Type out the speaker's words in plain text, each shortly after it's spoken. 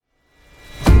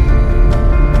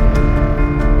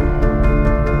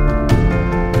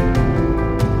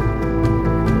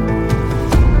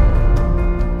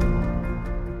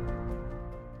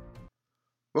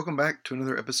back to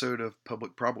another episode of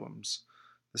Public Problems.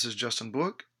 This is Justin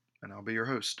Book, and I'll be your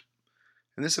host.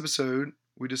 In this episode,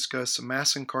 we discuss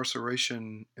mass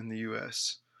incarceration in the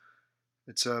U.S.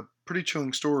 It's a pretty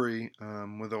chilling story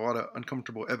with a lot of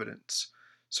uncomfortable evidence,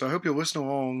 so I hope you'll listen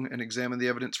along and examine the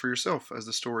evidence for yourself as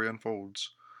the story unfolds.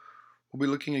 We'll be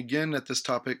looking again at this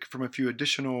topic from a few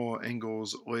additional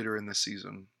angles later in this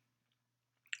season.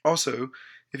 Also,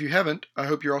 if you haven't, I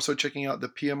hope you're also checking out the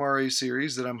PMRA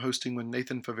series that I'm hosting with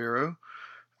Nathan Favero.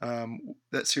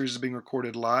 That series is being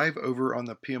recorded live over on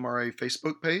the PMRA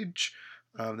Facebook page.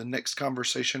 The next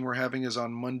conversation we're having is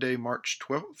on Monday, March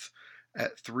 12th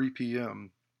at 3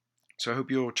 p.m. So I hope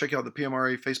you'll check out the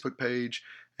PMRA Facebook page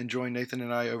and join Nathan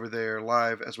and I over there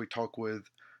live as we talk with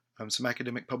some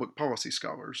academic public policy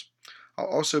scholars. I'll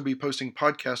also be posting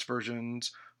podcast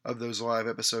versions of those live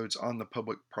episodes on the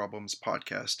Public Problems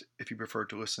podcast if you prefer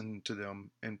to listen to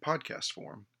them in podcast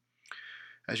form.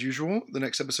 As usual, the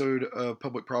next episode of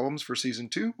Public Problems for Season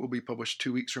 2 will be published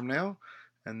 2 weeks from now,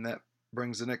 and that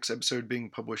brings the next episode being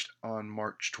published on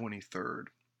March 23rd.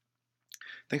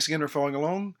 Thanks again for following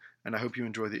along, and I hope you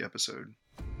enjoy the episode.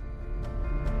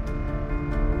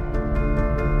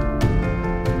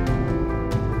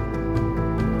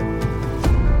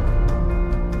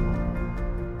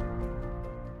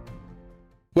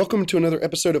 Welcome to another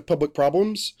episode of Public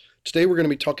Problems. Today we're going to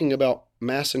be talking about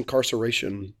mass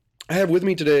incarceration. I have with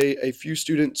me today a few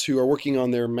students who are working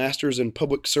on their Masters in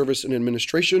Public Service and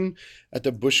Administration at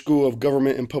the Bush School of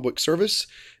Government and Public Service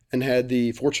and had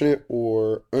the fortunate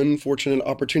or unfortunate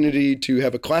opportunity to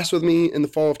have a class with me in the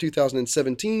fall of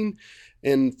 2017.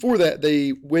 And for that,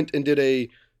 they went and did a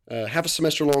half a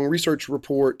semester long research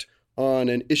report on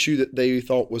an issue that they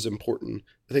thought was important.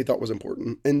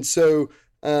 And so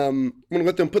I'm going to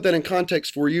let them put that in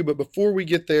context for you, but before we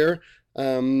get there,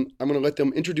 I'm going to let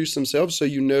them introduce themselves so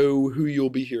you know who you'll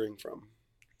be hearing from.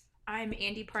 I'm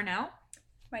Andy Parnell.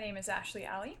 My name is Ashley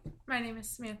Alley. My name is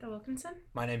Samantha Wilkinson.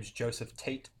 My name is Joseph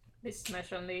Tate. This is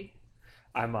Meshon Lee.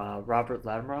 I'm Robert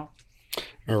Latimerell.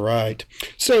 All right.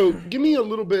 So give me a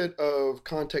little bit of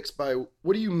context by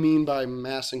what do you mean by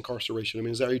mass incarceration? I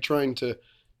mean, are you trying to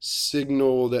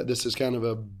signal that this is kind of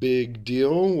a big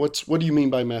deal? What do you mean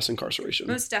by mass incarceration?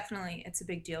 Most definitely, it's a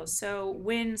big deal. So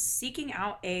when seeking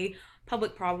out a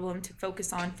public problem to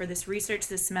focus on for this research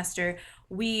this semester,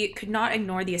 we could not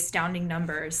ignore the astounding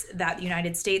numbers that the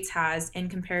United States has in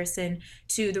comparison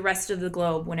to the rest of the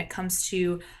globe when it comes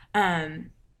to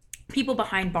people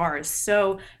behind bars.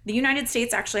 So the United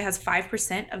States actually has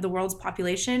 5% of the world's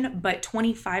population, but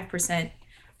 25%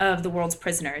 of the world's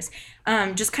prisoners.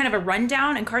 Just kind of a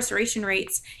rundown, incarceration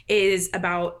rates is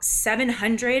about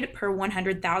 700 per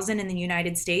 100,000 in the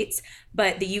United States,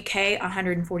 but the UK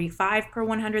 145 per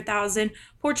 100,000,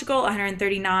 Portugal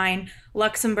 139,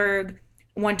 Luxembourg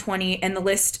 120, and the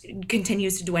list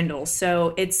continues to dwindle.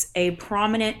 So it's a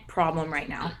prominent problem right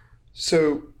now.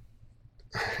 So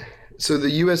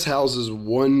the U.S. houses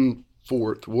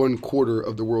 1/4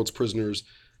 of the world's prisoners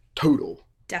total.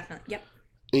 Definitely, yep.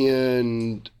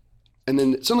 And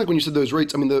then it sounded like when you said those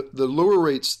rates, I mean, the lower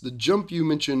rates, the jump you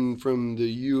mentioned from the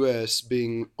U.S.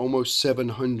 being almost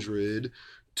 700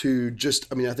 to just,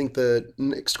 I mean, I think the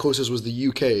next closest was the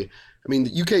U.K. I mean, the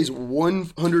U.K. is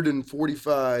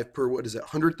 145 per,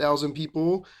 100,000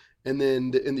 people. And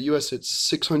then in the U.S. it's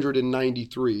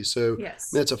 693. So yes.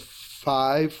 That's a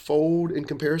five-fold in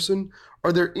comparison.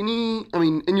 Are there any, I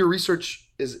mean, in your research,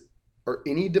 are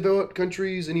any developed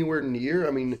countries anywhere near?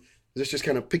 I mean, is this just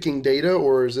kind of picking data,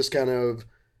 or is this kind of,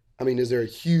 I mean, is there a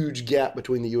huge gap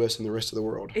between the U.S. and the rest of the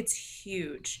world? It's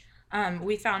huge.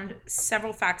 We found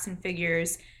several facts and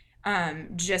figures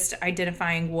just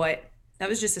identifying that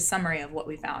was just a summary of what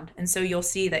we found. And so you'll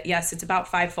see that, yes, it's about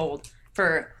fivefold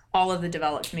for all of the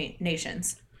developed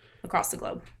nations across the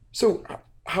globe. So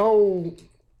how,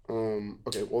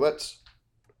 okay, well, that's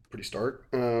a pretty start.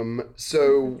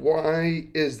 So why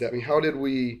is that? I mean, how did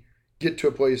we get to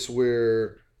a place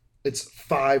where it's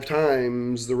 5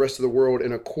 times the rest of the world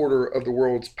and 1/4 of the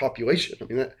world's population? I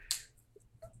mean,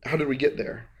 how did we get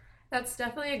there? That's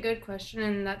definitely a good question,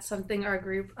 and that's something our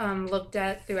group looked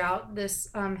at throughout this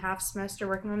half semester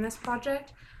working on this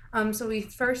project. So we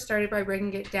first started by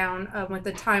breaking it down with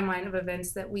the timeline of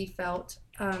events that we felt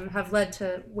have led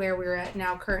to where we're at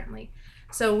now currently.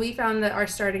 So we found that our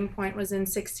starting point was in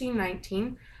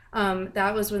 1619.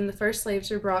 That was when the first slaves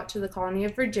were brought to the colony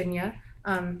of Virginia.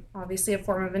 Obviously a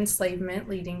form of enslavement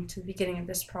leading to the beginning of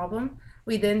this problem.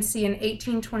 We then see in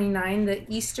 1829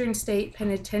 the Eastern State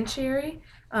Penitentiary,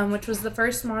 which was the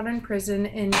first modern prison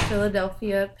in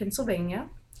Philadelphia, Pennsylvania.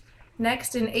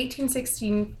 Next, in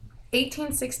 1816,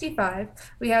 1865,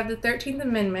 we have the 13th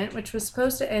Amendment, which was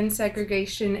supposed to end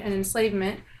segregation and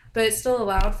enslavement, but it still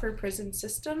allowed for prison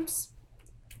systems.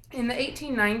 In the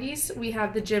 1890s, we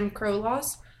have the Jim Crow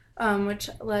laws, which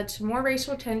led to more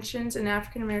racial tensions and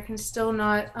African Americans still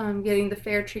not getting the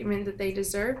fair treatment that they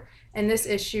deserve. And this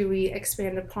issue we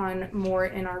expand upon more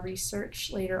in our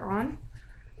research later on.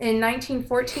 In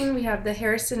 1914, we have the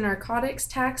Harrison Narcotics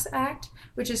Tax Act,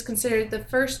 which is considered the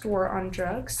first war on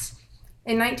drugs.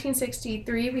 In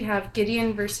 1963, we have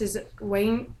Gideon versus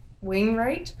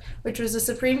Wainwright, which was a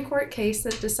Supreme Court case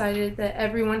that decided that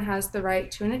everyone has the right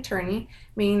to an attorney,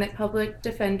 meaning that public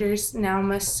defenders now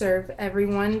must serve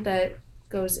everyone that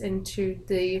goes into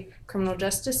the criminal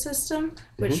justice system,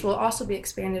 which will also be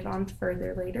expanded on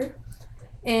further later.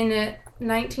 In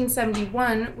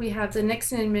 1971, we have the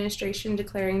Nixon administration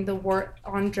declaring the war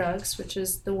on drugs, which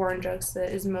is the war on drugs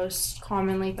that is most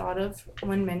commonly thought of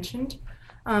when mentioned,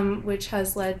 which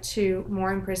has led to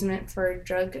more imprisonment for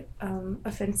drug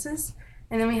offenses.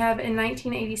 And then we have in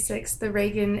 1986, the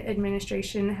Reagan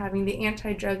administration having the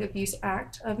Anti-Drug Abuse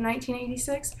Act of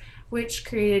 1986, which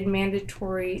created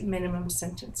mandatory minimum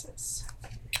sentences.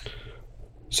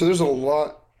 So there's a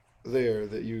lot there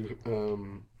that you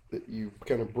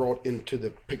kind of brought into the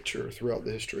picture throughout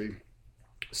the history.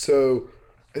 So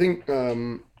I think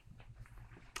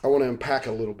I want to unpack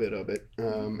a little bit of it,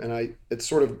 and this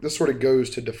sort of goes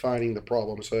to defining the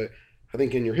problem. So I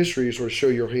think in your history, you sort of show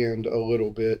your hand a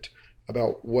little bit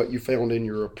about what you found in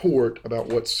your report about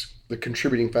what's the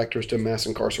contributing factors to mass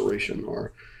incarceration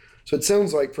are. So it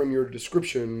sounds like from your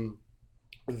description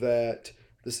that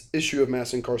this issue of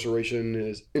mass incarceration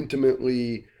is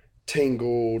intimately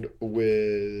tangled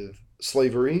with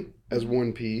slavery as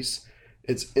one piece.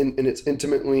 It's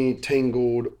intimately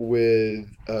tangled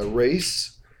with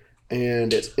race,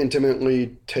 and it's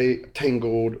intimately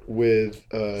tangled with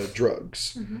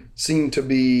drugs. Seem to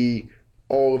be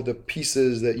all of the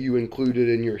pieces that you included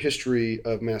in your history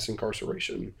of mass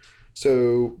incarceration.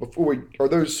 So are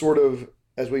those sort of,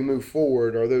 as we move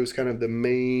forward, are those kind of the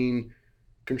main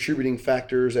contributing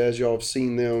factors as y'all have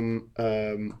seen them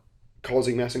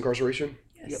causing mass incarceration?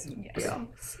 Yes. Yep. Yes. Yeah.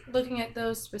 Looking at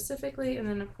those specifically, and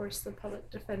then of course the public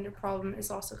defender problem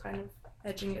is also kind of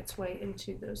edging its way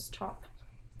into those top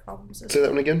problems. Say that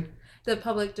one again? The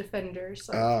public defenders.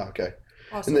 Okay.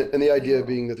 Also And the idea play a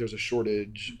being that there's a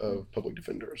shortage of public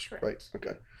defenders, Correct.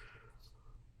 right?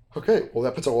 Okay. Well,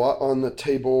 that puts a lot on the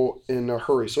table in a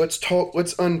hurry. So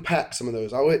let's unpack some of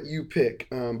those. I'll let you pick.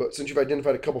 But since you've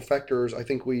identified a couple factors, I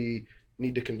think we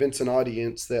need to convince an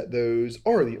audience that those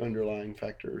are the underlying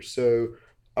factors. So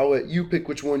I'll let you pick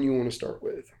which one you want to start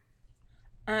with.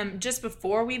 Just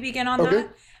before we begin on Okay.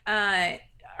 that,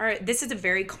 this is a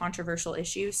very controversial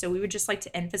issue, so we would just like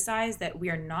to emphasize that we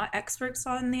are not experts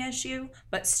on the issue,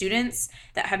 but students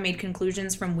that have made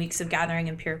conclusions from weeks of gathering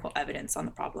empirical evidence on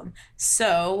the problem.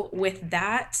 So with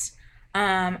that,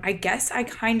 I guess I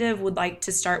kind of would like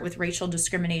to start with racial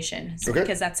discrimination, Okay.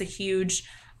 because that's a huge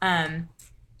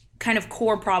kind of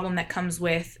core problem that comes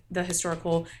with the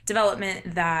historical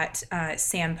development that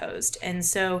Sam posed. And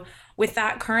so with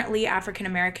that, currently African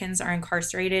Americans are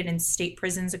incarcerated in state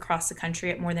prisons across the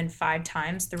country at more than 5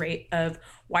 times the rate of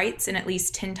whites and at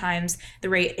least 10 times the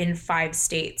rate in 5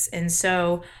 states. And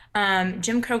so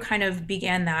Jim Crow kind of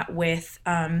began that with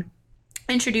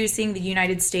introducing the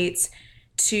United States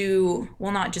to,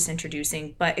 well, not just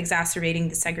introducing, but exacerbating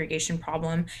the segregation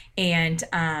problem and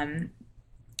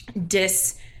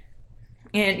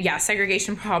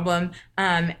segregation problem,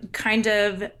 kind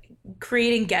of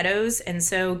creating ghettos. And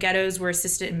so ghettos were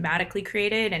systematically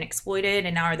created and exploited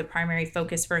and now are the primary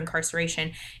focus for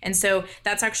incarceration. And so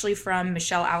that's actually from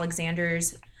Michelle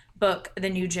Alexander's book, The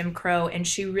New Jim Crow. And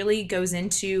she really goes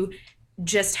into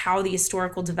just how the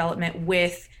historical development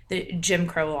with the Jim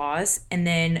Crow laws and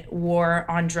then war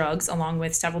on drugs, along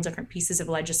with several different pieces of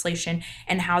legislation,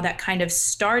 and how that kind of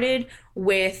started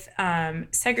with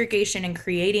segregation and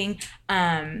creating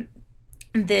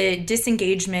the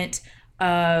disengagement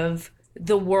of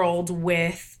the world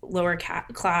with lower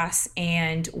class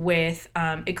and with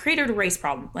it created a race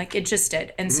problem, like it just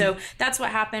did. And so that's what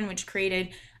happened, which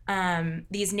created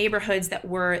these neighborhoods that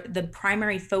were the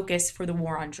primary focus for the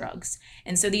war on drugs.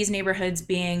 And so these neighborhoods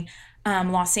being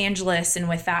Los Angeles, and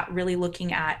with that really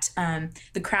looking at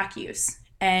the crack use,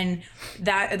 and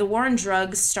that the war on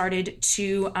drugs started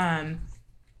to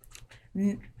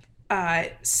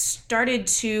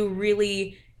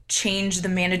really change the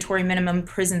mandatory minimum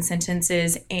prison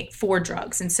sentences for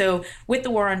drugs. And so with the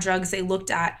war on drugs, they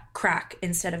looked at crack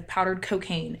instead of powdered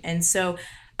cocaine. And so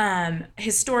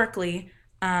historically,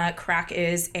 crack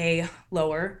is a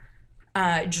lower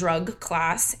drug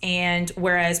class, and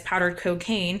whereas powdered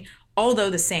cocaine, although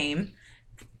the same,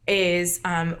 is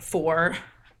for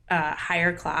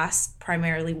higher class,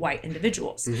 primarily white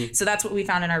individuals. So that's what we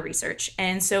found in our research.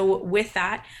 And so with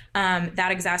that,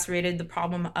 that exacerbated the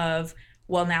problem of,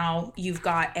 well, now you've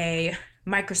got a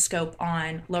microscope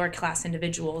on lower class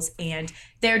individuals and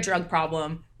their drug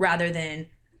problem rather than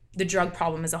the drug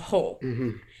problem as a whole.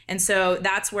 And so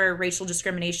that's where racial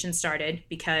discrimination started,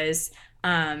 because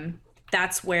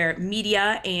that's where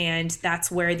media and that's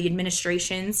where the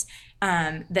administrations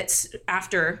that's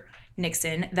after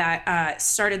Nixon that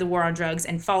started the war on drugs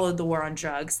and followed the war on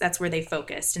drugs, that's where they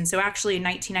focused. And so actually in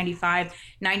 1995,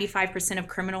 95% of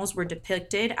criminals were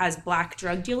depicted as black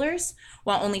drug dealers,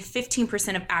 while only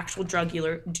 15% of actual drug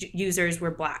users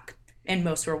were black and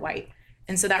most were white.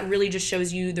 And so that really just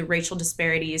shows you the racial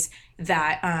disparities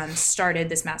that started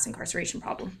this mass incarceration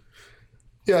problem.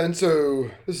 Yeah, and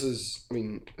so this is, I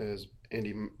mean, as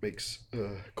Andy makes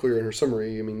clear in her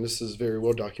summary, I mean, this is very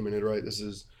well documented, right? This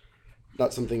is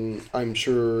not something I'm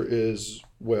sure is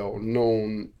well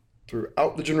known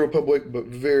throughout the general public, but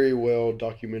very well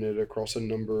documented across a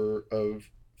number of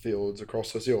fields,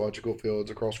 across sociological fields,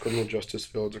 across criminal justice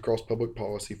fields, across public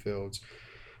policy fields.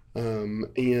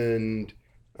 And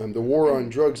the war on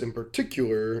drugs in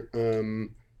particular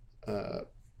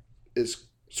is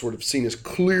sort of seen as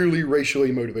clearly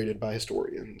racially motivated by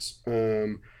historians.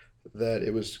 That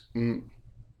it was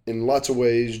in lots of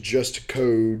ways just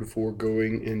code for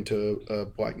going into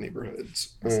black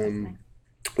neighborhoods. And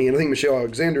I think Michelle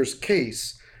Alexander's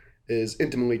case is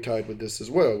intimately tied with this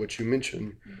as well, which you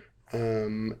mentioned.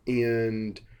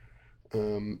 And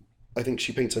I think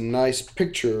she paints a nice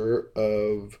picture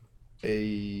of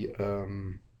a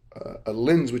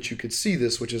lens which you could see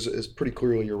this, which is pretty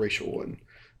clearly a racial one.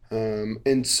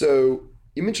 And so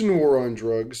you mentioned the war on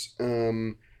drugs,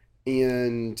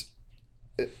 and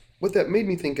what that made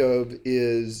me think of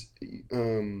is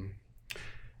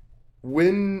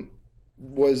when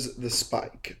was the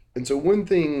spike? And so one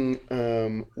thing,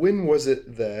 when was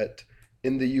it that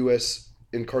in the U.S.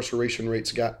 incarceration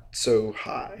rates got so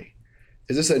high?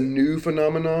 Is this a new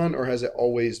phenomenon, or has it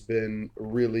always been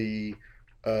really,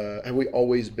 have we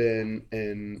always been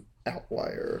an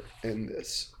outlier in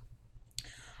this?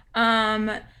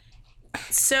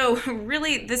 So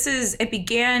really, it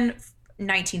began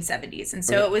 1970s, and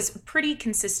so it was a pretty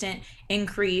consistent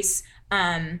increase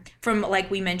from,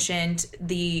 like we mentioned,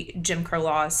 the Jim Crow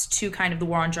laws to kind of the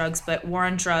war on drugs. But war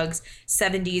on drugs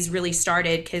 70s really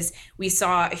started because we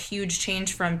saw a huge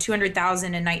change from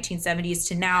 200,000 in 1970s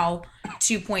to now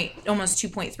almost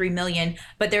 2.3 million.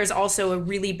 But there's also a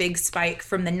really big spike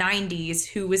from the 90s,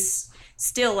 who was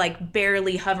still like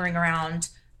barely hovering around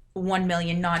 1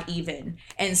 million, not even.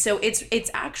 And so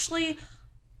it's actually,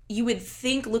 you would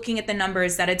think, looking at the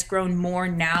numbers, that it's grown more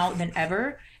now than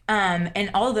ever.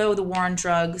 And although the war on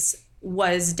drugs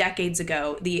was decades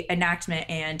ago, the enactment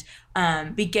and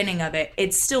beginning of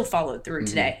it's still followed through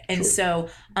today. And so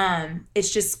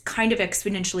it's just kind of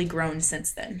exponentially grown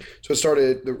since then. So it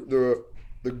started,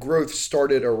 the growth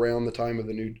started around the time of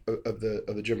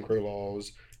the Jim Crow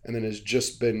laws, and then has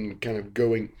just been kind of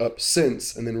going up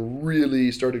since, and then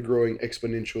really started growing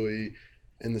exponentially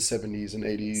in the 70s and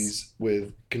 80s,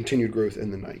 with continued growth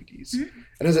in the 90s.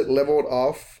 And has it leveled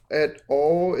off at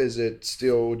all? Is it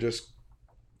still just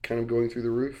kind of going through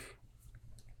the roof?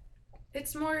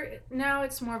 It's more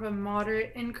of a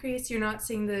moderate increase. You're not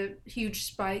seeing the huge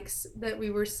spikes that we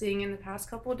were seeing in the past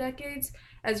couple of decades.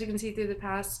 As you can see through the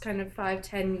past kind of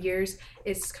 5-10 years,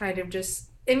 it's kind of just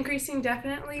increasing,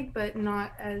 definitely, but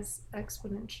not as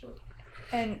exponential.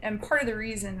 And part of the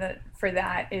reason for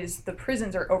that is the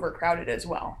prisons are overcrowded as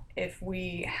well. If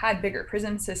we had bigger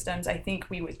prison systems, I think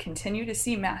we would continue to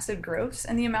see massive growths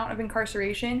in the amount of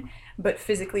incarceration, but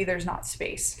physically there's not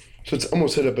space. So it's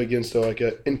almost hit up against like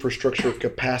an infrastructure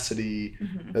capacity.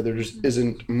 There just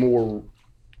isn't more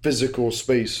physical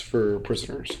space for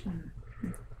prisoners.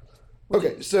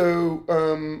 Okay, so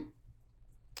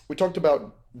we talked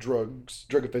about drug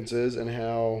offenses, and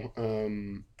how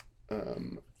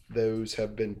those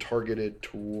have been targeted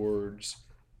towards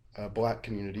black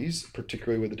communities,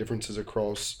 particularly with the differences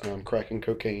across crack and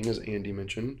cocaine, as Andy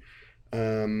mentioned.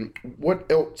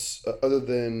 What else, other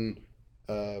than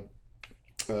the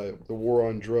war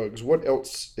on drugs, what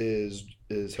else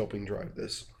is helping drive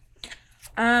this?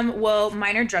 Well,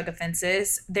 minor drug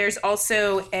offenses. There's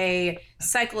also a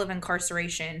cycle of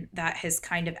incarceration that has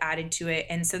kind of added to it.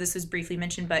 And so this was briefly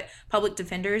mentioned, but public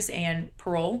defenders and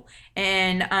parole.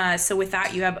 And so with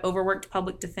that, you have overworked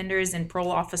public defenders and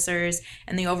parole officers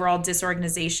and the overall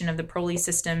disorganization of the parole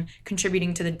system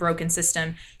contributing to the broken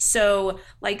system. So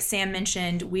like Sam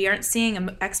mentioned, we aren't seeing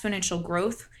exponential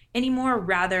growth anymore,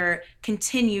 rather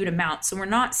continued amount. So we're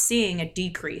not seeing a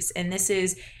decrease. And this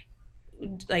is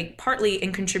like partly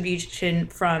in contribution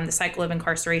from the cycle of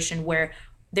incarceration, where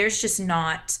there's just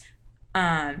not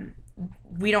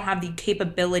we don't have the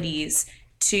capabilities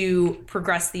to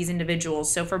progress these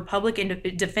individuals. So for public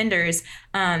defenders,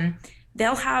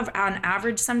 they'll have on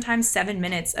average sometimes 7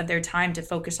 minutes of their time to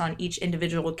focus on each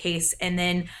individual case, and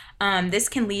then this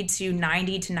can lead to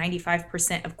 90 to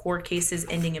 95% of court cases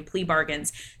ending in plea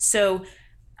bargains. So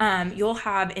you'll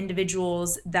have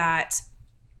individuals that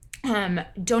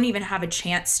don't even have a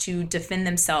chance to defend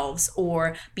themselves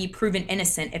or be proven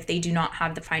innocent if they do not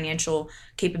have the financial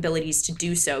capabilities to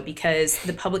do so, because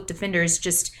the public defenders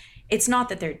just, it's not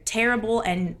that they're terrible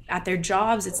and at their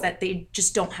jobs, it's that they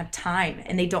just don't have time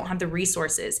and they don't have the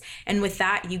resources. And with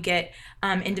that, you get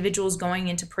individuals going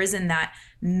into prison that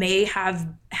may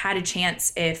have had a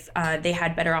chance if they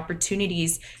had better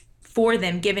opportunities for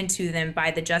them given to them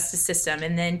by the justice system.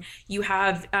 And then you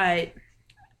have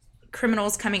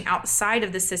criminals coming outside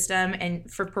of the system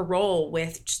and for parole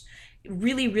with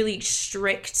really, really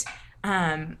strict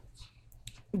guidelines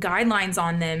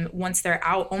on them once they're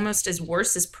out, almost as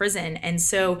worse as prison. And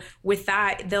so with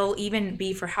that, they'll even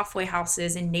be for halfway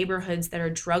houses in neighborhoods that are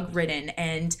drug ridden.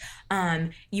 And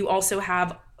you also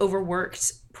have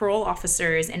overworked parole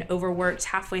officers and overworked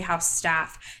halfway house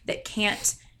staff that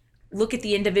can't look at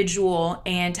the individual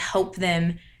and help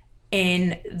them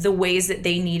in the ways that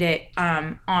they need it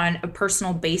on a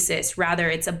personal basis. Rather,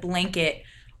 it's a blanket,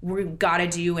 we've got to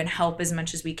do and help as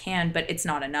much as we can, but it's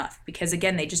not enough because,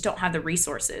 again, they just don't have the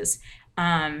resources.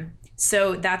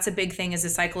 So that's a big thing, is the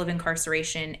cycle of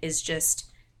incarceration is just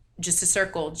a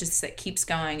circle just that keeps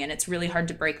going, and it's really hard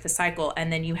to break the cycle. And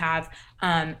then you have,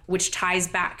 which ties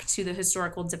back to the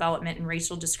historical development and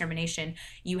racial discrimination,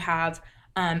 you have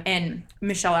and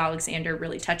Michelle Alexander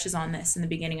really touches on this in the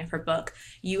beginning of her book.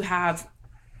 You have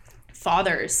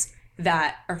fathers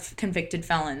that are convicted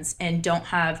felons and don't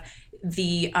have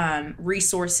the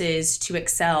resources to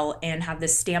excel and have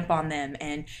this stamp on them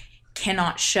and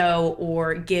cannot show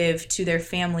or give to their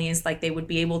families like they would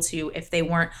be able to if they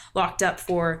weren't locked up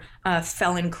for a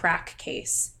felon crack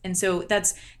case. And so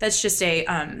that's just a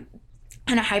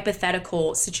kind of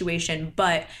hypothetical situation,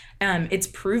 but it's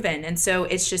proven. And so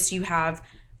it's just, you have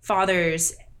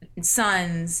fathers and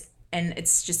sons, and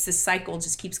it's just this cycle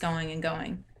just keeps going and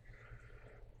going.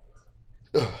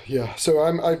 Yeah, so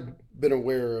I've been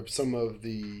aware of some of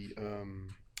the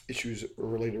issues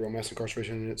related around mass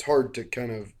incarceration, and it's hard to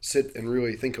kind of sit and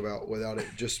really think about without it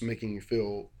just making you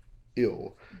feel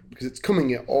ill, because it's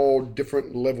coming at all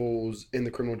different levels in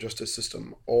the criminal justice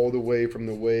system, all the way from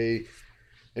the way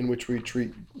in which we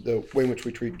treat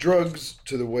drugs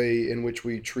to the way in which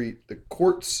we treat the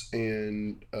courts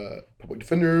and public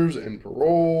defenders and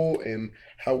parole, and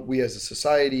how we as a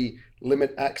society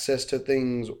limit access to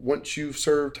things once you've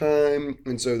served time.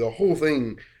 And so the whole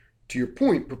thing, to your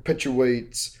point,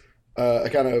 perpetuates a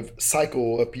kind of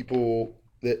cycle of people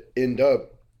that end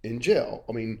up in jail.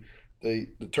 I mean, the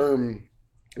term,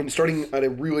 and starting at a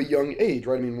really young age,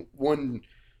 right? I mean, one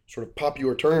sort of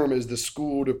popular term is the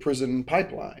school to prison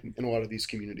pipeline in a lot of these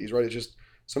communities, right? It's just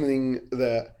something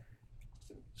that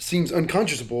seems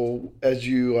unconscionable as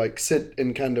you like sit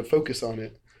and kind of focus on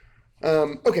it.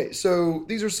 Okay, so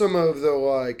these are some of the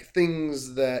like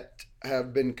things that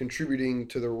have been contributing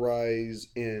to the rise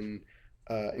in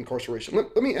incarceration.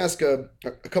 Let me ask a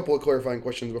couple of clarifying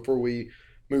questions before we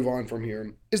move on from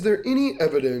here. Is there any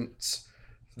evidence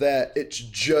that it's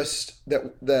just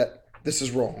that this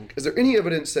is wrong? Is there any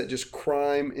evidence that just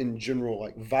crime in general,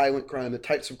 like violent crime, the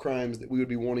types of crimes that we would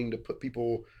be wanting to put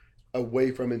people away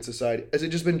from in society, has it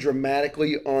just been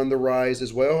dramatically on the rise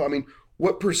as well? I mean,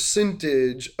 what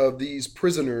percentage of these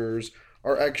prisoners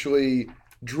are actually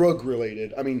drug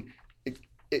related? I mean,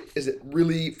 is it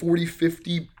really 40,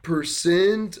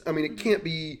 50%? I mean, it can't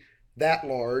be that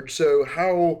large. So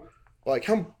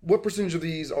what percentage of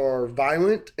these are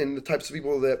violent and the types of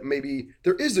people that maybe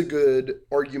there is a good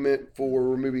argument for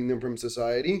removing them from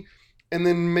society, and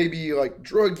then maybe like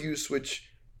drug use, which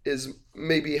is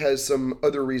maybe has some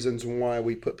other reasons why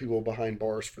we put people behind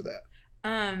bars for that?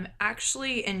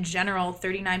 Actually, in general,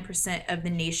 39% of the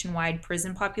nationwide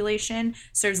prison population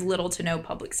serves little to no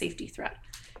public safety threat.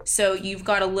 So you've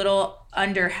got a little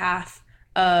under half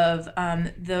of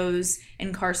those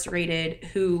incarcerated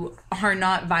who are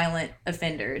not violent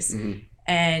offenders.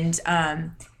 And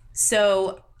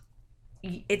so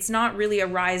it's not really a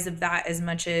rise of that as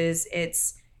much as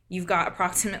you've got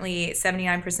approximately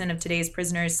 79% of today's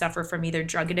prisoners suffer from either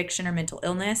drug addiction or mental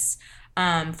illness.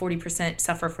 40%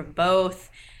 suffer from both.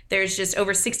 There's just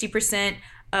over 60%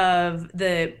 of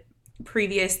the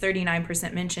previous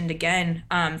 39% mentioned again.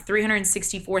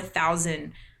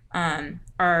 364,000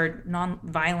 are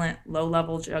non-violent,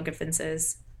 low-level drug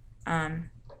offenses.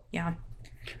 Yeah.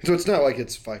 So it's not like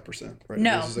it's 5%, right?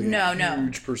 No, This is like no, a no.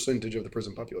 huge percentage of the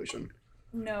prison population.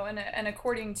 No, and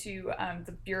according to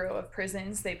the Bureau of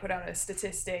Prisons, they put out a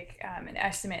statistic, an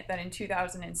estimate that in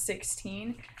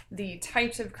 2016, the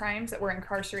types of crimes that were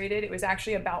incarcerated, it was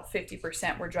actually about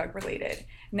 50% were drug related.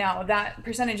 Now, that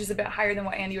percentage is a bit higher than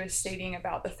what Andy was stating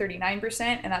about the 39%,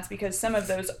 and that's because some of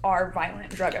those are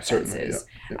violent drug offenses.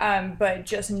 Certainly, But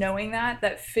just knowing that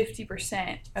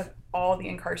 50% of all the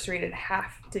incarcerated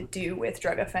have to do with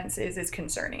drug offenses is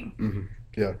concerning.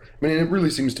 Yeah. I mean, it really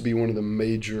seems to be one of the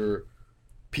major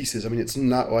pieces. I mean, it's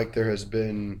not like there has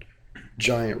been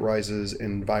giant rises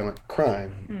in violent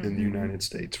crime in the United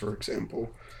States, for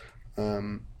example.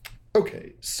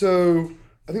 Okay, so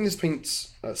I think this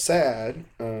paints a sad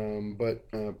but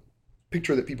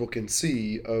picture that people can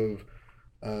see of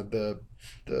the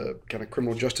kind of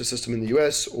criminal justice system in the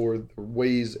U.S. or the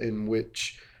ways in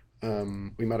which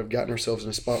we might have gotten ourselves in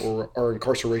a spot where our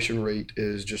incarceration rate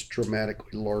is just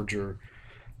dramatically larger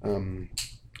than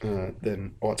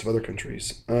lots of other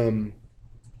countries.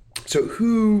 So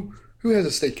who has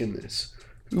a stake in this?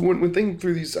 When thinking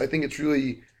through these, I think it's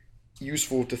really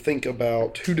useful to think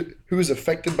about who is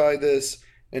affected by this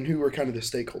and who are kind of the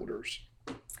stakeholders.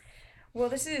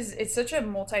 Well, it's such a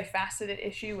multifaceted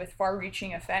issue with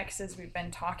far-reaching effects, as we've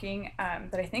been talking,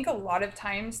 that I think a lot of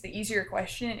times the easier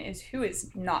question is who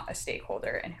is not a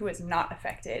stakeholder and who is not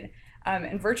affected.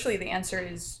 And virtually the answer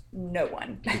is no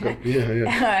one. Okay.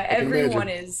 Yeah. Everyone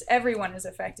is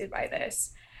affected by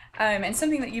this. And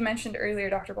something that you mentioned earlier,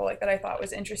 Dr. Bullock, that I thought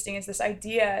was interesting is this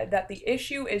idea that the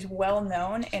issue is well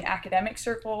known in academic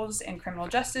circles, in criminal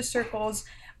justice circles,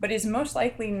 but is most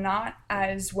likely not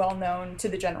as well known to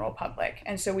the general public.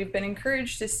 And so we've been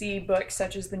encouraged to see books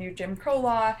such as The New Jim Crow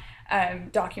Law,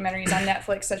 documentaries on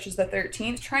Netflix such as The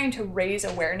 13th, trying to raise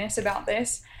awareness about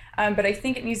this. But I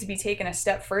think it needs to be taken a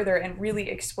step further and really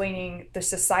explaining the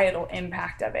societal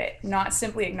impact of it, not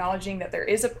simply acknowledging that there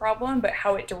is a problem, but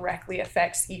how it directly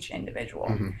affects each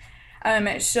individual.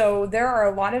 So there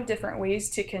are a lot of different ways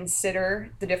to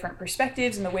consider the different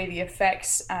perspectives and the way the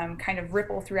effects kind of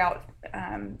ripple throughout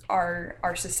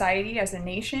our society as a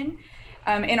nation.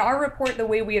 In our report, the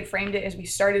way we had framed it is we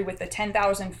started with the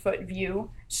 10,000 foot view,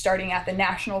 starting at the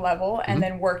national level, and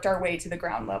then worked our way to the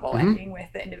ground level, ending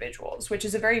with the individuals, which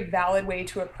is a very valid way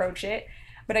to approach it.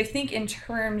 But I think in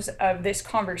terms of this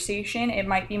conversation, it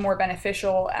might be more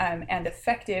beneficial and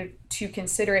effective to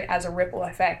consider it as a ripple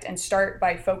effect and start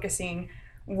by focusing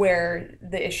where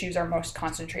the issues are most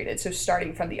concentrated. So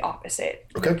starting from the opposite,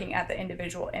 looking at the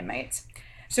individual inmates.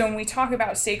 So when we talk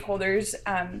about stakeholders,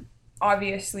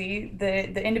 obviously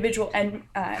the individual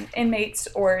inmates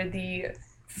or the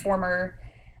former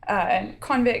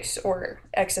convicts or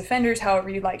ex-offenders, however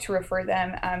you'd like to refer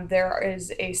them, there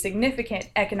is a significant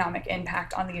economic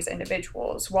impact on these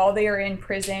individuals. While they are in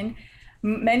prison,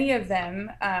 many of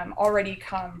them already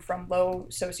come from low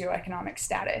socioeconomic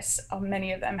status.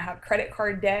 Many of them have credit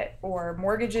card debt or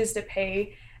mortgages to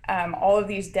pay. All of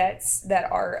these debts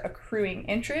that are accruing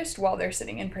interest while they're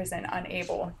sitting in prison,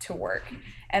 unable to work.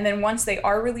 And then once they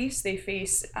are released, they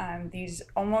face these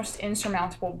almost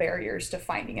insurmountable barriers to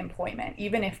finding employment.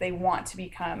 Even if they want to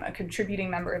become a contributing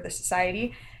member of the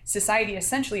society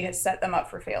essentially has set them up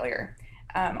for failure.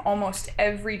 Almost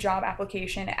every job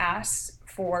application asks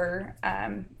for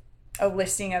a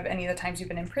listing of any of the times you've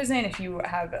been in prison, if you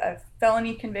have a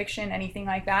felony conviction, anything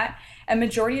like that. A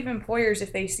majority of employers,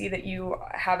 if they see that you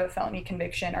have a felony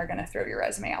conviction, are going to throw your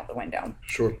resume out the window.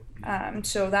 Sure.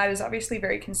 So that is obviously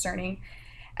very concerning.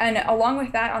 And along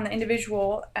with that, on the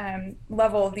individual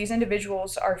level, these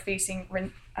individuals are facing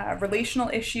relational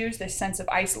issues, this sense of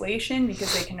isolation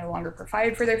because they can no longer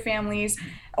provide for their families.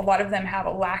 A lot of them have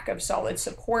a lack of solid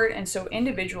support, and so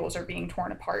individuals are being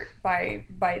torn apart by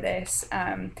this.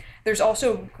 There's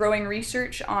also growing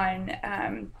research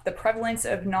on the prevalence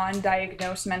of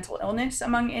non-diagnosed mental illness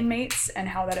among inmates and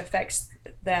how that affects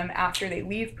them after they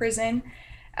leave prison.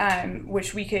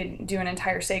 Which we could do an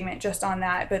entire segment just on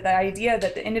that, but the idea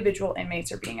that the individual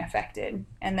inmates are being affected,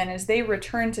 and then as they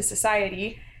return to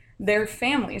society, their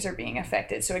families are being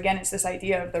affected. So again, it's this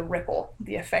idea of the ripple,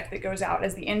 the effect that goes out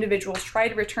as the individuals try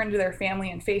to return to their family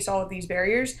and face all of these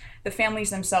barriers. The families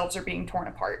themselves are being torn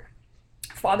apart.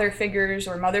 Father figures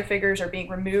or mother figures are being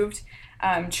removed.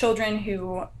 Children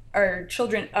who are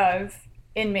children of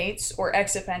inmates or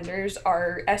ex-offenders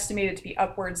are estimated to be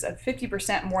upwards of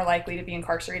 50% more likely to be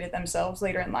incarcerated themselves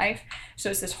later in life.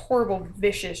 So it's this horrible,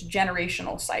 vicious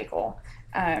generational cycle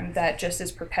that just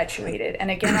is perpetuated.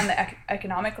 And again, on the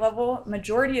economic level,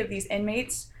 majority of these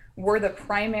inmates were the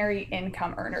primary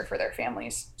income earner for their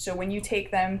families. So when you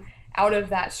take them out of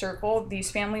that circle, these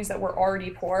families that were already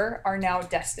poor are now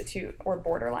destitute or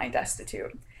borderline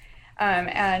destitute.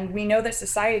 And we know that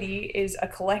society is a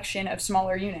collection of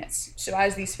smaller units. So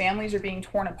as these families are being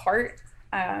torn apart,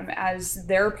 as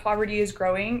their poverty is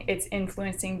growing, it's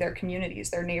influencing their communities,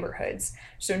 their neighborhoods.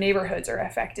 So neighborhoods are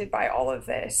affected by all of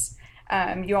this.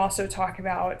 You also talk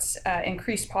about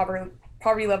increased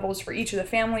poverty levels for each of the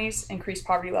families, increased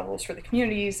poverty levels for the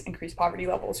communities, increased poverty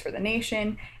levels for the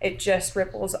nation. It just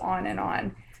ripples on and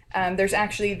on. There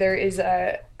is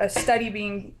a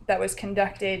study that was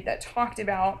conducted that talked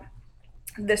about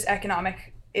this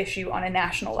economic issue on a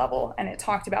national level, and it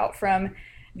talked about from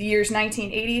the years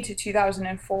 1980 to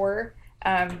 2004,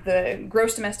 the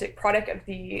gross domestic product of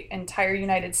the entire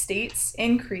United States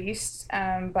increased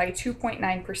by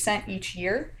 2.9% each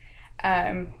year,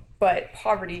 but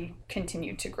poverty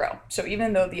continued to grow. So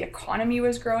even though the economy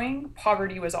was growing,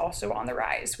 poverty was also on the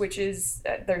rise, which is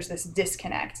there's this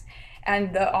disconnect.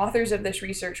 And the authors of this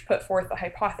research put forth the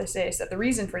hypothesis that the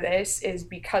reason for this is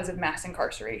because of mass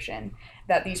incarceration,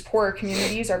 that these poorer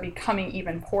communities are becoming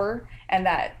even poorer, and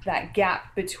that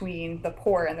gap between the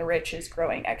poor and the rich is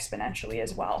growing exponentially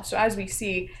as well. So as we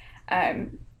see,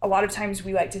 a lot of times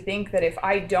we like to think that if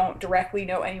I don't directly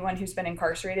know anyone who's been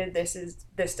incarcerated,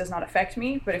 this does not affect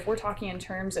me. But if we're talking in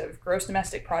terms of gross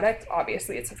domestic product,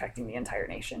 obviously it's affecting the entire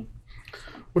nation.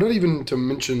 Well, not even to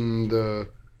mention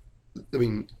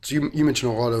so you mentioned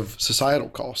a lot of societal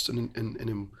costs and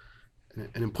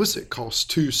implicit costs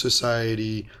to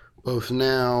society, both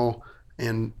now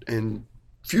and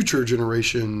future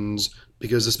generations,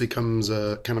 because this becomes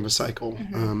a kind of a cycle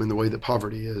in the way that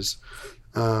poverty is.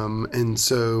 And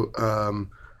so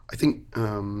I think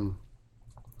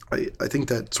I think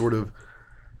that sort of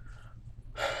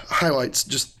highlights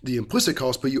just the implicit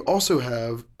cost, but you also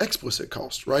have explicit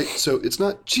cost, right? So it's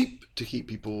not cheap to keep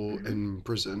people in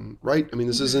prison, right? I mean,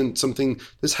 this isn't something.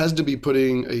 This has to be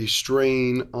putting a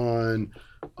strain on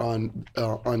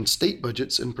state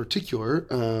budgets in particular.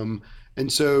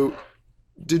 And so,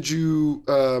 did you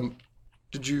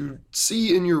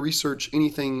see in your research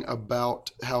anything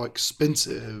about how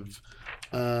expensive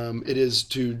it is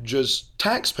to just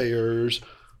taxpayers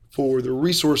for the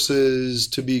resources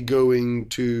to be going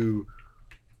to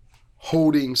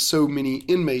holding so many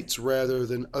inmates rather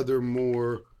than other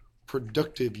more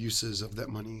productive uses of that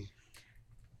money?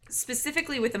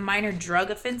 Specifically with the minor drug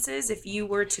offenses, if you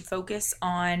were to focus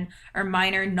on, or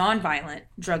minor nonviolent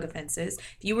drug offenses,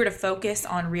 if you were to focus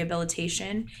on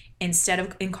rehabilitation instead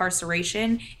of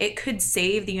incarceration, it could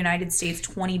save the United States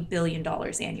 $20 billion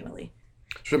annually.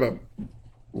 So about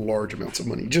large amounts of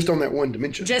money just on that one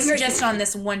dimension. Just on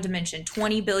this one dimension,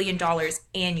 $20 billion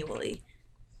annually.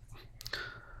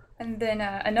 And then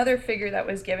another figure that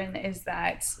was given is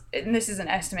that, and this is an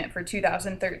estimate for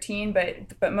 2013,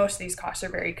 but most of these costs are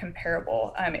very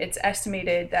comparable. It's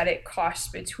estimated that it costs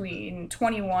between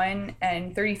 $21,000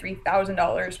 and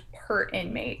 $33,000 per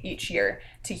inmate each year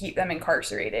to keep them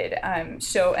incarcerated. And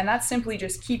that's simply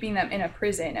just keeping them in a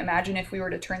prison. Imagine if we were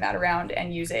to turn that around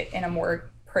and use it in a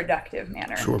more productive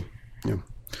manner. Sure. Yeah.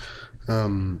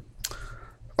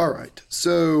 All right.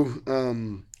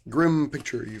 So, grim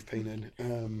picture you've painted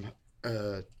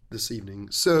this evening.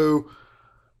 So,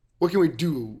 what can we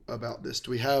do about this?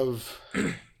 Do we have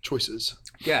choices?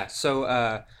 Yeah.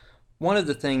 So, one of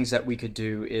the things that we could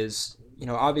do is,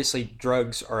 obviously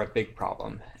drugs are a big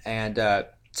problem. And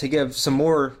to give some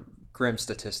more grim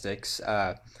statistics,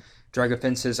 drug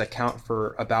offenses account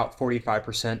for about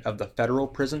 45% of the federal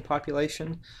prison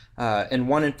population, and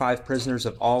 1 in 5 prisoners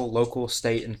of all local,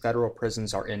 state, and federal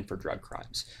prisons are in for drug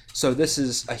crimes. So this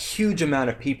is a huge amount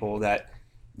of people that,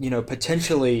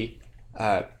 potentially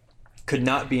could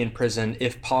not be in prison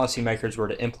if policymakers were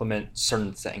to implement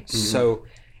certain things. Mm-hmm. So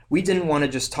we didn't want to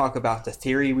just talk about the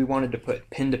theory. We wanted to put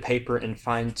pen to paper and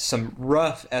find some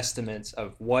rough estimates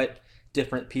of what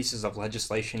different pieces of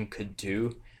legislation could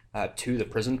do to the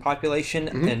prison population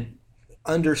and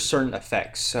under certain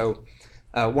effects. So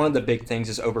one of the big things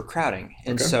is overcrowding.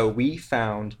 And so we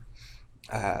found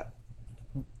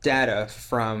data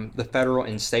from the federal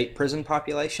and state prison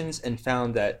populations and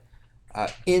found that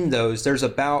in those, there's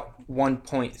about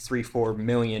 1.34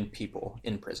 million people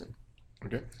in prison.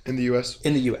 Okay. In the U.S.?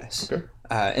 In the U.S. Okay.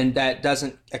 And that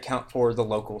doesn't account for the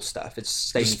local stuff. It's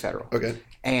state and federal. Okay.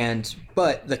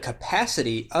 But the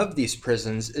capacity of these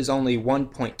prisons is only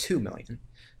 1.2 million.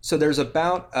 So there's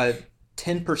about a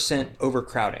 10%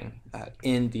 overcrowding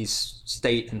in these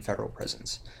state and federal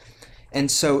prisons. And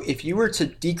so if you were to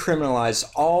decriminalize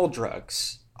all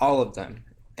drugs, all of them,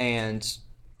 and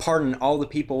pardon all the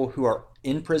people who are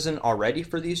in prison already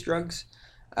for these drugs,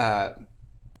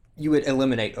 you would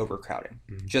eliminate overcrowding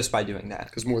just by doing that.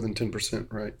 Because more than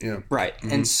 10%, right? Yeah. Right.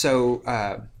 Mm-hmm. And so,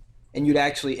 and you'd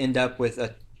actually end up with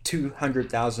a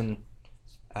 200,000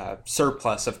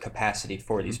 surplus of capacity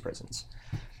for these prisons.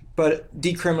 But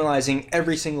decriminalizing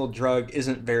every single drug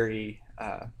isn't very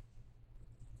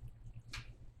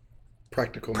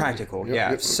practical.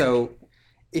 Yeah. Yep. So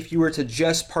if you were to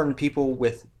just pardon people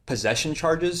with possession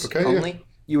charges only,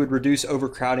 you would reduce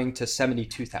overcrowding to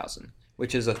 72,000,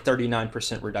 which is a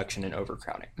 39% reduction in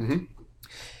overcrowding. Mm-hmm.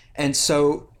 And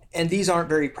so, and these aren't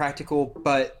very practical,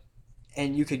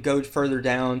 and you could go further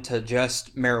down to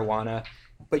just marijuana,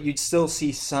 but you'd still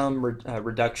see some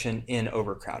reduction in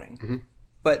overcrowding. Mm-hmm.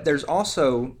 But there's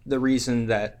also the reason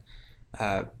that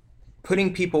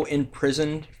putting people in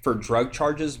prison for drug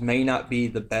charges may not be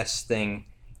the best thing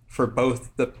for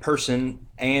both the person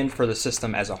and for the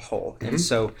system as a whole. Mm-hmm. And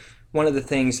so one of the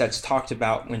things that's talked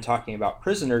about when talking about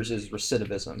prisoners is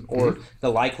recidivism, or the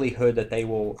likelihood that they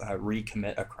will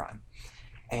recommit a crime.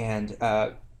 And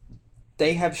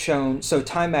they have shown, so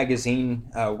Time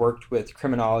Magazine worked with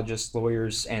criminologists,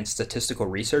 lawyers, and statistical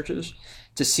researchers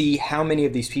to see how many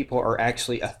of these people are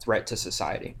actually a threat to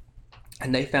society.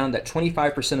 And they found that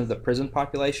 25% of the prison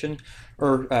population,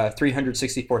 or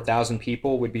 364,000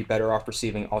 people, would be better off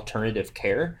receiving alternative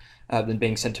care than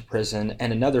being sent to prison.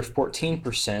 And another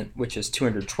 14%, which is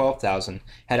 212,000,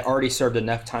 had already served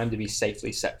enough time to be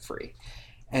safely set free.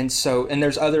 And so, and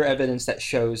there's other evidence that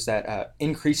shows that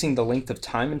increasing the length of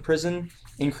time in prison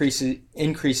increases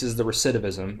the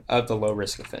recidivism of the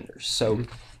low-risk offenders. So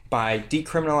by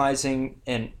decriminalizing,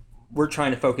 and we're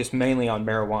trying to focus mainly on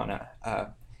marijuana,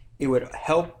 it would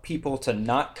help people to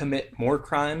not commit more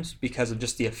crimes because of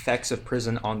just the effects of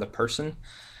prison on the person.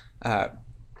 And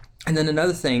then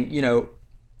another thing,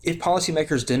 if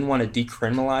policymakers didn't want to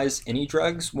decriminalize any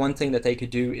drugs, one thing that they could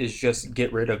do is just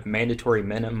get rid of mandatory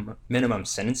minimum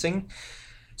sentencing.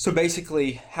 So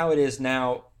basically how it is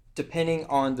now, depending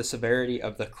on the severity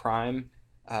of the crime,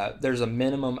 there's a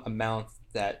minimum amount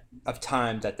of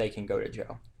time that they can go to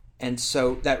jail. And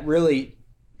so that really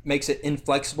makes it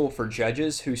inflexible for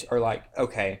judges who are like,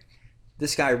 okay,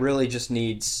 this guy really just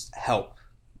needs help,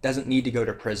 doesn't need to go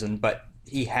to prison, but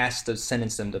he has to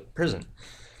sentence them to prison.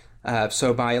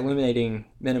 So by eliminating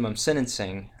minimum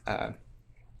sentencing,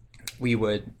 we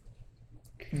would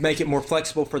make it more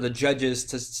flexible for the judges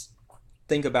to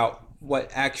think about what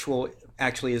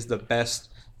actually is the best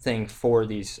thing for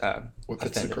these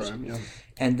offenders. The crime, yeah.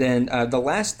 And then the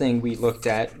last thing we looked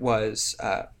at was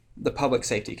the public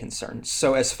safety concerns.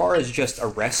 So as far as just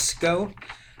arrests go,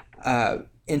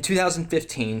 in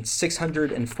 2015,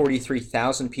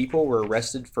 643,000 people were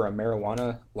arrested for a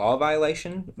marijuana law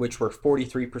violation, which were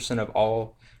 43% of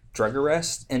all drug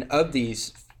arrests. And of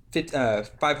these,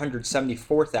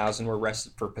 574,000 were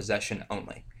arrested for possession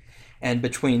only. And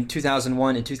between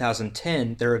 2001 and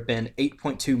 2010, there have been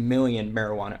 8.2 million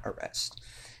marijuana arrests.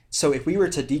 So if we were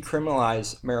to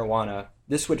decriminalize marijuana,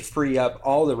 this would free up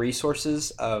all the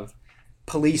resources of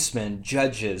policemen,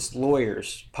 judges,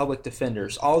 lawyers, public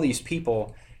defenders, all these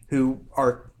people who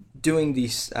are doing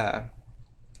these,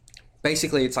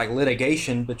 basically it's like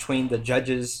litigation between the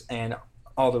judges and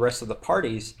all the rest of the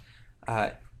parties.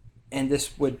 And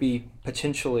this would be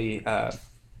potentially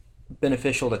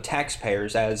beneficial to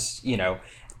taxpayers, as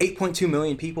 8.2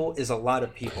 million people is a lot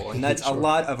of people, and that's a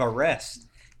lot of arrests.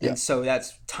 And so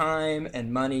that's time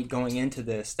and money going into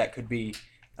this that could be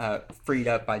freed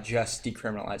up by just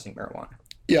decriminalizing marijuana.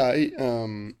 Yeah,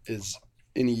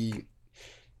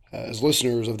 as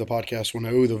listeners of the podcast will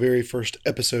know, the very first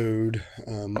episode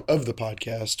of the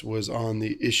podcast was on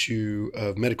the issue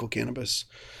of medical cannabis,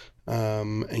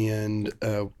 and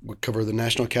we cover the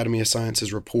National Academy of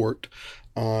Sciences report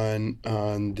on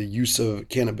the use of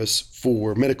cannabis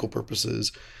for medical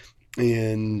purposes,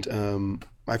 and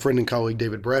my friend and colleague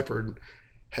David Bradford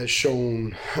has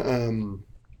shown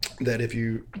that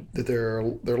there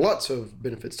are lots of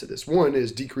benefits to this. One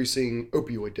is decreasing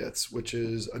opioid deaths, which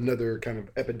is another kind of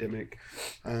epidemic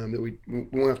that we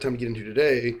won't have time to get into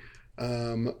today,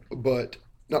 but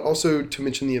not also to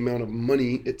mention the amount of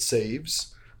money it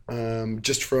saves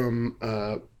just from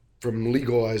from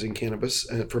legalizing cannabis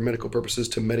for medical purposes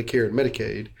to Medicare and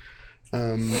Medicaid,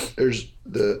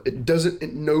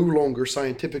 it no longer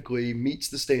scientifically meets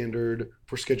the standard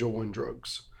for Schedule I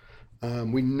drugs.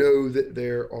 We know that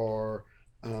there are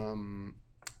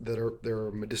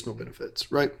medicinal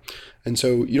benefits, right? And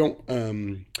so you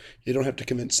don't have to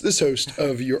convince this host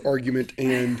of your argument.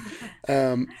 And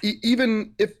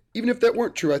even if that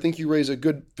weren't true, I think you raise a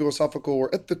good philosophical or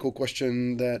ethical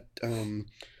question that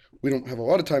we don't have a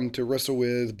lot of time to wrestle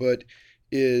with, but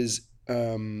is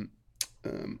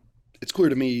it's clear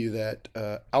to me that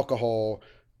alcohol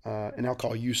and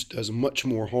alcohol use does much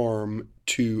more harm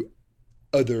to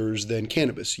others than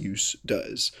cannabis use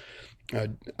does.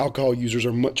 Alcohol users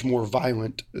are much more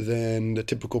violent than the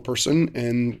typical person,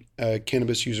 and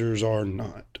cannabis users are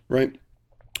not, right?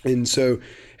 And so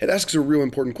it asks a real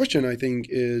important question, I think,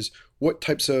 is what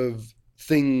types of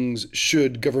things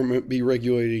should government be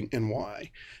regulating and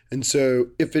why? And so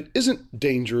if it isn't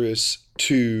dangerous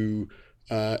to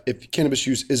if cannabis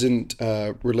use isn't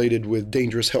related with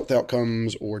dangerous health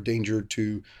outcomes or danger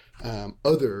to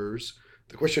others,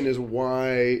 the question is,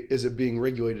 why is it being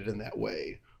regulated in that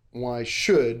way? Why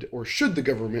should the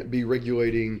government be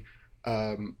regulating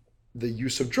the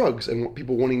use of drugs and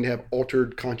people wanting to have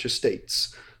altered conscious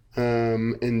states?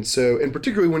 And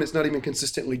particularly when it's not even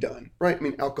consistently done, right? I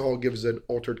mean, alcohol gives an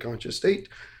altered conscious state,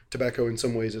 tobacco in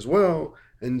some ways as well.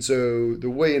 And so the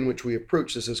way in which we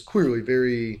approach this is clearly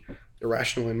very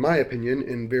irrational, in my opinion,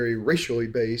 and very racially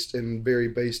based and very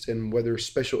based in whether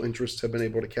special interests have been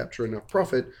able to capture enough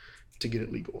profit to get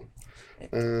it legal.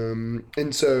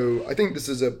 And so I think this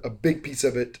is a big piece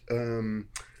of it, and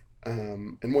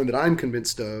one that I'm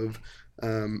convinced of.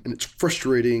 And it's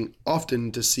frustrating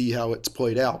often to see how it's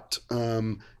played out,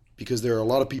 because there are a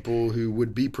lot of people who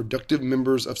would be productive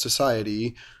members of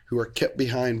society who are kept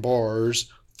behind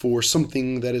bars for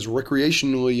something that is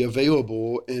recreationally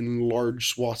available in large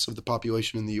swaths of the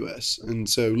population in the U.S. and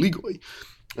so legally.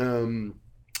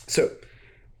 So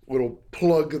little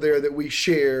plug there that we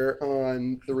share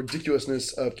on the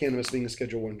ridiculousness of cannabis being a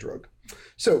Schedule I drug.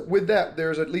 So with that,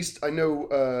 there's at least, I know,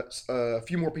 a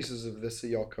few more pieces of this that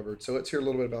y'all covered. So let's hear a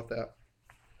little bit about that.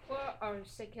 Well, our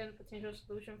second potential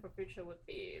solution for future would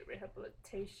be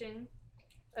rehabilitation.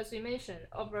 As we mentioned,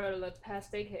 over the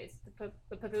past decades,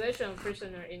 the population of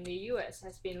prisoners in the U.S.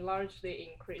 has been largely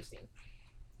increasing.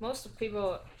 Most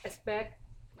people expect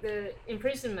the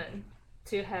imprisonment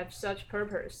to have such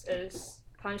purpose as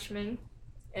punishment,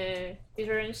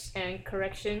 deterrence, and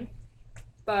correction.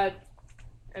 But,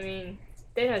 I mean,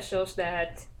 data shows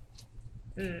that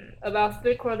about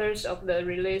 3/4 of the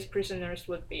released prisoners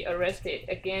would be arrested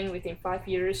again within 5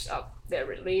 years of their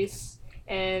release,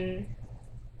 and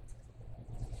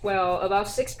well, about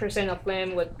 6% of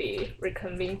them would be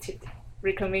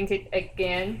reconvicted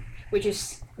again, which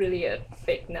is really a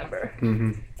big number.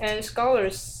 Mm-hmm. And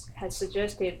scholars have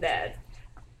suggested that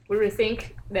we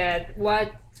rethink that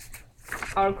what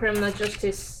our criminal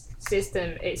justice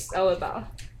system is all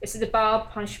about. Is it about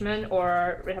punishment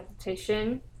or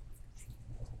rehabilitation?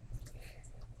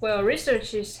 Well,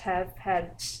 researchers have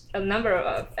had a number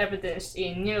of evidence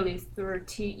in nearly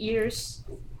 30 years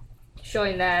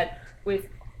showing that with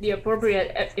the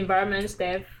appropriate environment,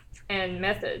 staff, and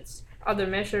methods, other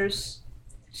measures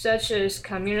such as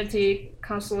community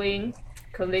counseling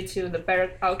could lead to the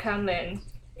better outcome than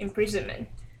imprisonment.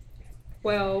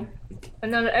 Well,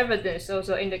 another evidence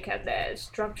also indicates that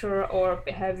structural or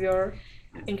behavioral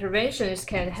interventions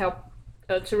can help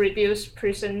to reduce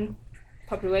prison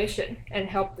population and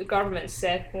help the government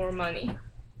save more money.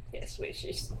 Yes, which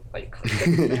is what you call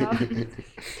it.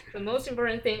 The most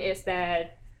important thing is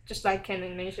that, just like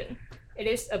Kenan mentioned, it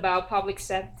is about public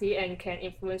safety and can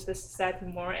influence the society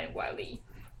more and widely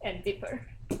and deeper.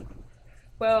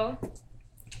 Well,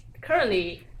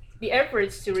 currently, the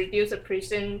efforts to reduce the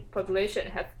prison population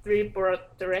have three broad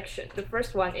directions. The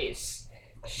first one is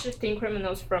shifting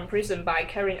criminals from prison by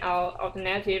carrying out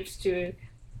alternatives to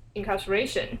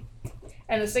incarceration.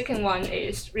 And the second one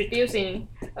is reducing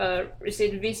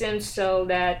recidivism so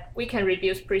that we can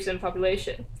reduce prison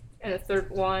population. And the third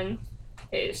one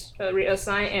is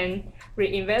reassign and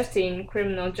reinvesting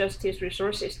criminal justice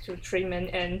resources to treatment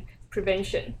and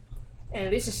prevention.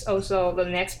 And this is also the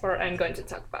next part I'm going to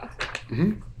talk about.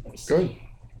 Mm-hmm. Good.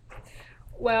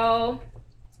 Well,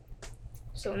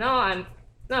 so now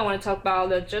I want to talk about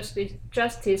the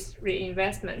justice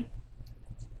reinvestment.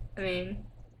 I mean,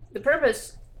 the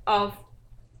purpose of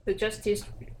the justice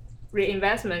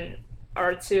reinvestment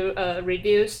are to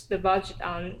reduce the budget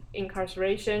on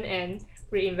incarceration and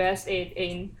reinvest it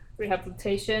in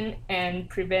rehabilitation and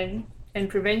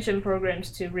prevention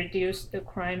programs to reduce the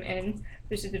crime and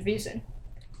recidivism.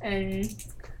 And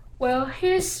well,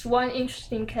 here's one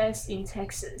interesting case in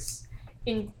Texas.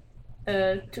 In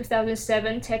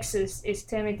 2007, Texas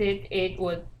estimated it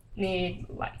would need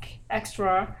like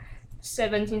extra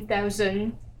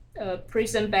 17,000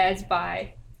 prison beds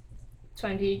by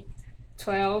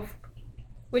 2012,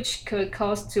 which could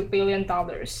cost $2 billion.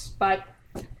 But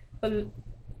the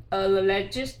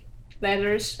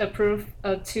legislators approved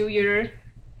a 2-year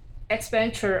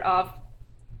expenditure of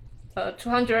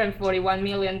 $241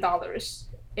 million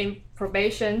in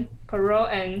probation, parole,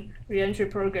 and reentry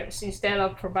programs instead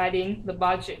of providing the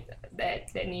budget that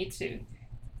they need to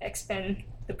expand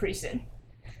the prison.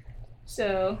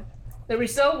 So the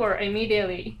result were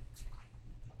immediately,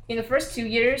 in the first 2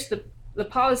 years, the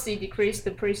policy decreased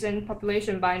the prison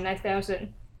population by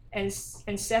 9,000 and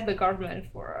saved the government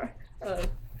for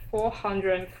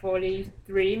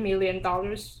 $443 million.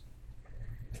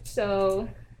 So,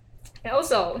 and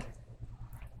also,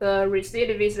 the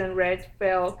recidivism rate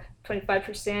fell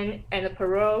 25%, and the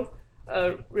parole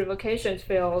revocations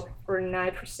fell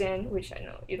 49%, which I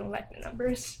know you don't like the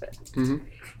numbers, but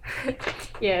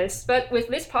yes. But with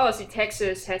this policy,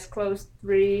 Texas has closed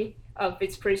 3 of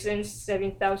its prisons,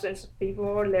 saving thousands of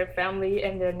people, their family,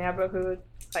 and their neighborhood.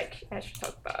 Like Ash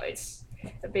talked about, it's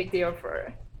a big deal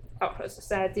for our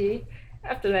society.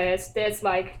 After that, states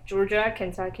like Georgia,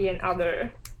 Kentucky, and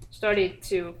other started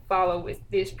to follow with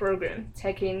this program,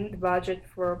 taking the budget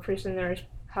for prisoners'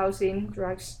 housing,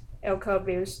 drugs, alcohol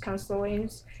abuse, counseling,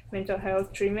 mental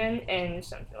health treatment, and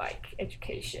something like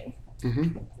education.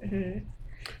 And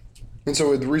so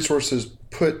with resources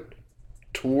put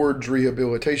towards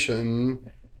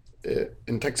rehabilitation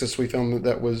in Texas, we found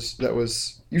that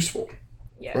was useful,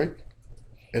 Yeah. right?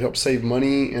 It helped save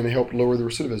money and it helped lower the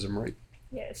recidivism rate.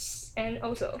 Yes, and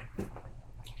also,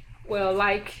 well,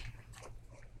 like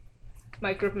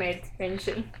my groupmate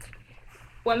mentioned,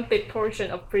 one big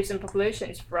portion of prison population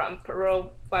is from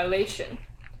parole violation.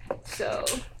 So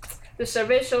the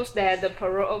survey shows that the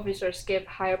parole officers give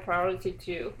higher priority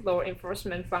to law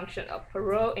enforcement function of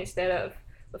parole instead of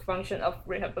the function of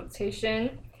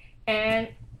rehabilitation. And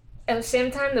at the same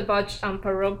time, the budget on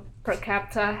parole per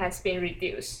capita has been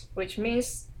reduced, which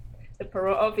means the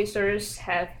parole officers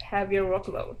have heavier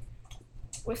workload.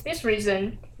 With this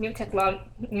reason, new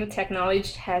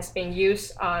technology has been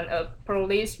used on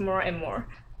police more and more,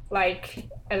 like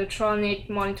electronic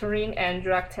monitoring and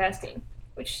drug testing,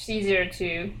 which is easier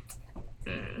to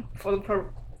for the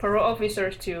parole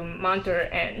officers to monitor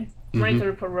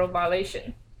parole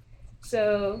violation.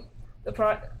 So the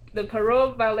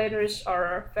parole violators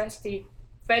are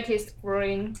fastest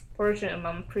growing portion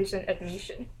among prison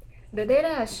admission. The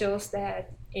data shows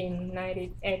that in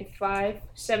 1985,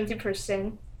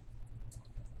 70%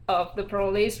 of the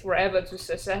parolees were able to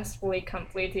successfully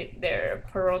complete their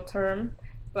parole term,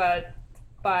 but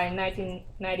by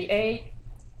 1998,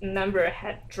 the number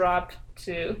had dropped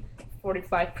to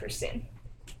 45%.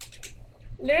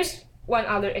 There's one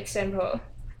other example.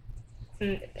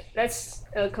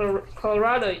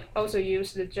 Colorado also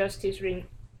used the Justice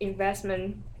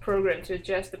Reinvestment Program to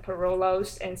adjust the parole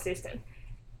laws and system.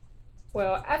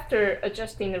 Well, after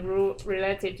adjusting the rule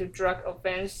related to drug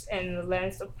offense and the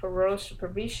length of parole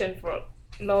supervision for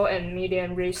low and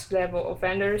medium risk level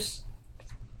offenders,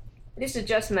 this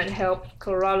adjustment helped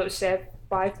Colorado save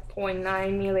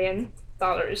 $5.9 million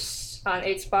on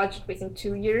its budget within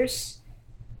 2 years.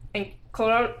 And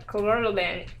Colorado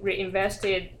then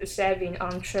reinvested the saving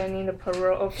on training the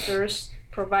parole officers,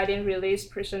 providing released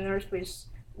prisoners with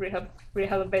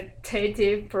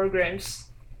rehabilitative programs.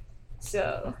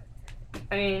 So,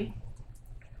 I mean,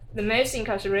 the mass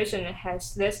incarceration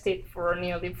has lasted for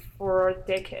nearly 4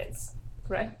 decades,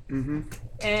 right?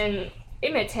 And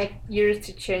it may take years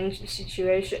to change the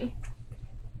situation.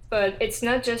 But it's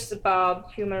not just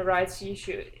about human rights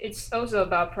issue. It's also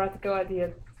about practical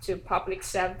idea to public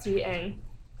safety and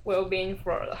well-being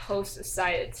for the whole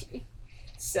society.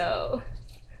 So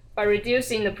by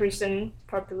reducing the prison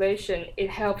population, it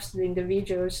helps the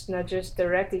individuals not just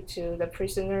directly to the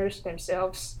prisoners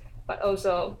themselves, but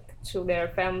also to their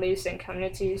families and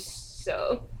communities.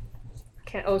 So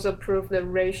can also prove the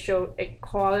racial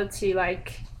equality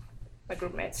like my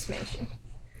groupmates mentioned.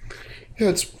 Yeah,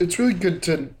 it's really good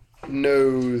to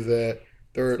know that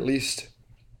there are at least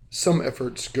some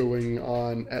efforts going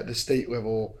on at the state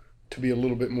level to be a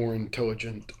little bit more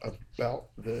intelligent about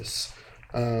this,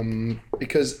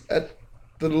 because at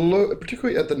the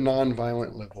particularly at the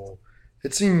nonviolent level,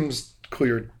 it seems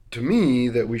clear to me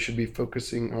that we should be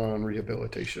focusing on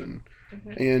rehabilitation,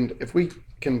 and if we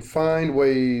can find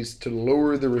ways to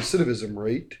lower the recidivism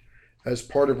rate as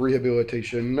part of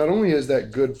rehabilitation, not only is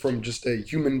that good from just a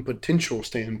human potential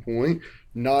standpoint,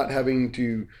 not having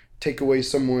to take away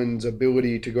someone's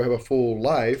ability to go have a full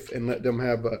life and let them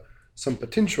have some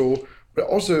potential, but it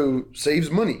also saves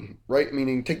money, right?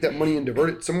 Meaning take that money and divert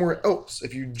it somewhere else.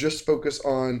 If you just focus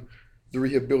on the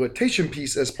rehabilitation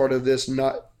piece as part of this,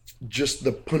 not just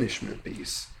the punishment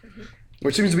piece,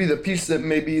 which seems to be the piece that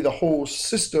maybe the whole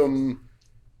system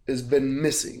has been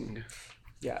missing.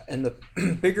 Yeah, and the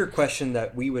bigger question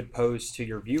that we would pose to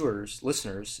your viewers,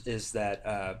 listeners, is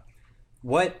that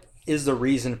what is the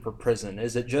reason for prison?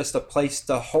 Is it just a place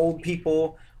to hold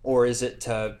people, or is it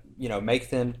to, make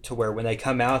them to where when they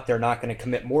come out, they're not going to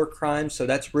commit more crimes? So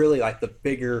that's really like the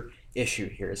bigger issue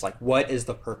here is like, what is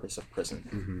the purpose of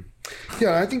prison?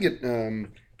 Yeah, I think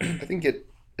it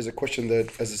is a question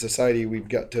that as a society we've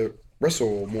got to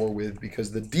wrestle more with,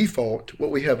 because the default, what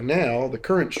we have now, the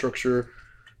current structure,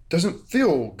 doesn't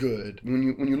feel good.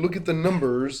 When you look at the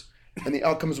numbers and the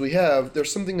outcomes we have,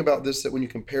 there's something about this that when you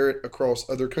compare it across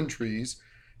other countries,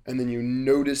 and then you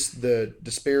notice the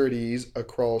disparities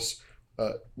across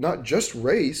not just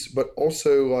race, but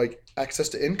also like access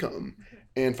to income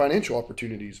and financial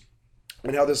opportunities,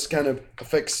 and how this kind of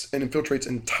affects and infiltrates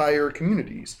entire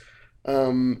communities.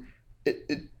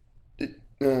 It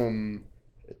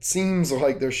seems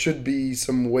like there should be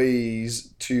some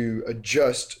ways to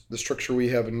adjust the structure we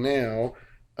have now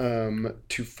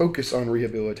to focus on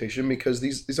rehabilitation, because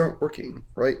these aren't working,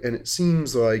 right? And it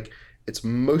seems like it's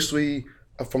mostly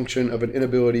a function of an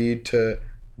inability to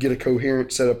get a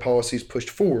coherent set of policies pushed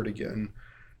forward again.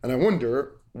 And I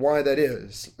wonder why that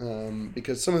is,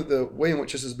 because some of the way in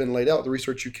which this has been laid out, the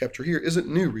research you capture here, isn't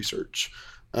new research.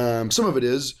 Some of it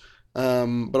is,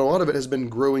 but a lot of it has been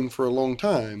growing for a long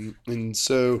time. And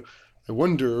so I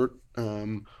wonder,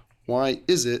 why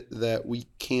is it that we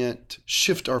can't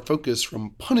shift our focus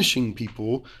from punishing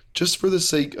people just for the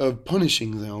sake of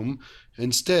punishing them,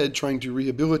 instead trying to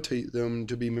rehabilitate them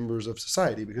to be members of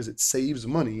society, because it saves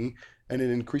money and it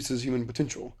increases human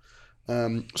potential.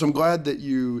 So I'm glad that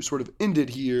you sort of ended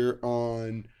here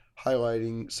on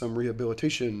highlighting some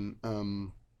rehabilitation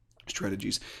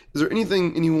strategies. Is there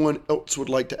anything anyone else would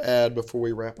like to add before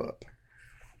we wrap up?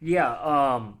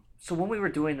 Yeah. So when we were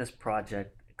doing this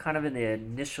project, kind of in the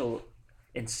initial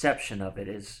inception of it,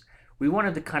 is we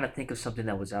wanted to kind of think of something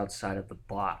that was outside of the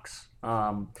box.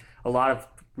 A lot of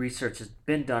research has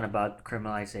been done about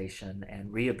criminalization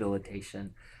and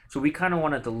rehabilitation. So we kind of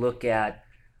wanted to look at,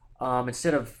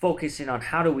 instead of focusing on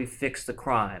how do we fix the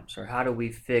crimes or how do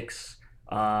we fix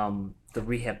the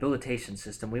rehabilitation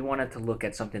system, we wanted to look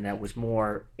at something that was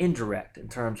more indirect in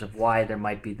terms of why there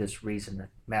might be this reason that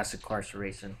mass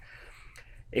incarceration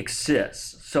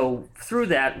exists. So through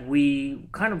that, we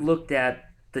kind of looked at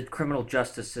the criminal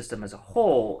justice system as a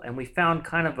whole, and we found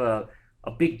kind of a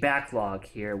big backlog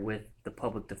here with the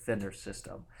public defender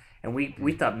system. And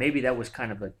we thought maybe that was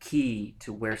kind of a key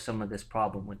to where some of this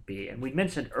problem would be. And we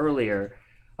mentioned earlier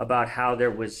about how there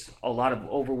was a lot of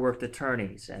overworked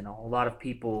attorneys and a lot of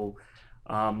people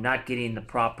not getting the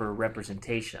proper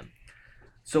representation.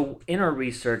 So in our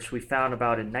research, we found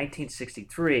about in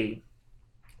 1963,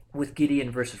 with Gideon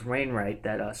versus Wainwright,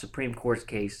 that Supreme Court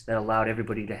case that allowed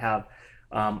everybody to have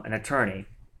an attorney,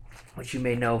 which you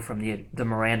may know from the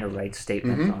Miranda rights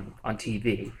statement on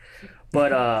TV.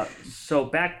 But so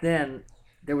back then,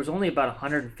 there was only about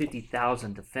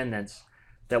 150,000 defendants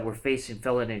that were facing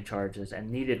felony charges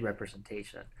and needed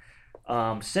representation.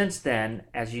 Since then,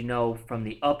 as you know, from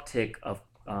the uptick of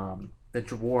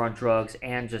the war on drugs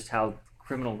and just how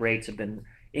criminal rates have been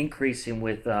increasing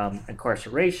with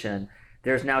incarceration,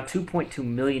 there's now 2.2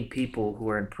 million people who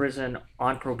are in prison,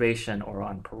 on probation, or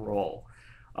on parole.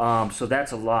 So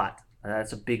that's a lot.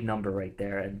 That's a big number right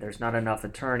there. And there's not enough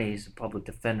attorneys and public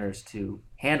defenders to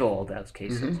handle all those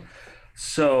cases.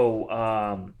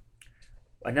 So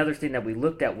another thing that we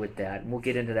looked at with that, and we'll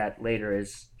get into that later,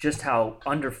 is just how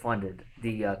underfunded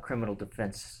the criminal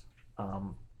defense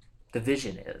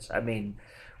division is. I mean,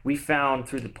 we found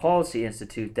through the Policy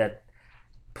Institute that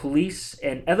police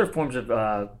and other forms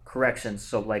of corrections,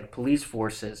 so like police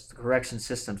forces, the correction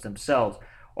systems themselves,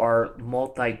 are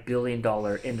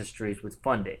multi-billion-dollar industries with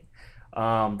funding.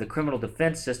 The criminal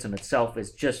defense system itself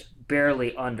is just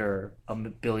barely under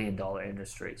 $1 billion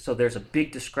industry. So there's a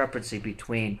big discrepancy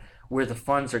between where the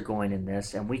funds are going in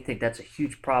this, and we think that's a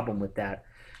huge problem with that,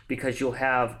 because you'll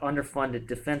have underfunded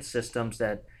defense systems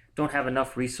that don't have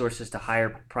enough resources to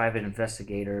hire private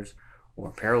investigators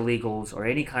or paralegals or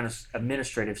any kind of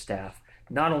administrative staff.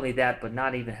 Not only that, but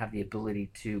not even have the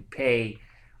ability to pay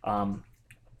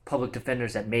public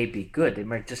defenders that may be good. They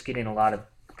might just get in a lot of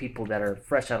people that are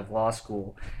fresh out of law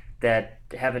school that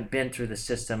haven't been through the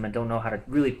system and don't know how to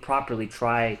really properly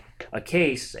try a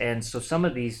case. And so some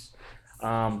of these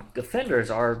offenders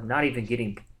are not even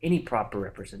getting any proper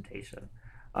representation.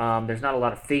 There's not a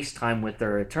lot of face time with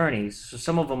their attorneys, so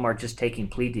some of them are just taking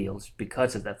plea deals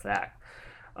because of that fact.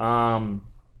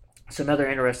 Some other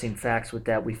interesting facts with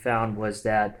that we found was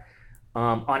that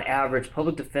on average,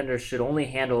 public defenders should only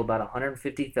handle about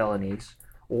 150 felonies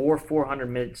or 400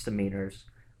 misdemeanors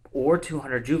or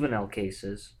 200 juvenile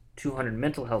cases, 200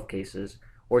 mental health cases,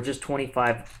 or just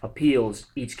 25 appeals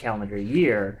each calendar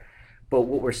year. But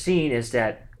what we're seeing is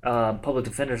that public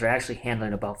defenders are actually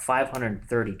handling about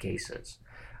 530 cases,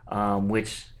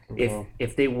 which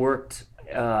if they worked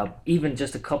even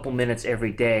just a couple minutes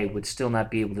every day would still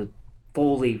not be able to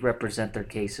fully represent their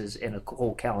cases in a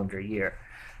whole calendar year.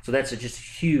 So that's just a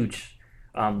huge,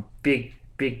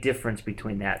 big difference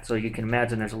between that. So you can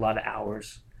imagine there's a lot of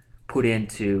hours put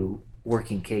into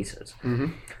working cases.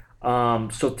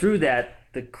 So through that,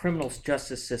 the criminal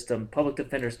justice system, public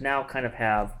defenders now kind of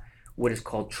have what is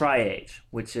called triage,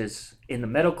 which is in the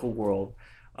medical world,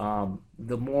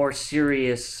 the more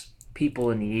serious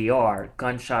people in the ER,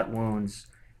 gunshot wounds,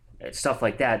 stuff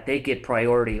like that, they get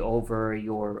priority over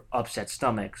your upset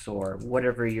stomachs or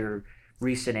whatever your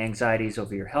recent anxieties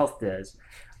over your health is.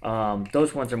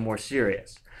 Those ones are more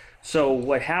serious. So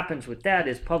what happens with that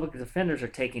is public defenders are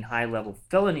taking high-level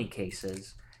felony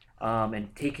cases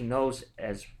and taking those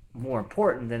as more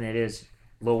important than it is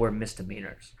lower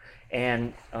misdemeanors.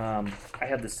 And I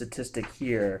have the statistic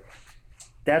here.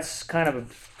 That's kind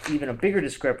of even a bigger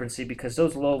discrepancy because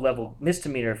those low-level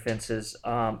misdemeanor offenses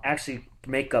actually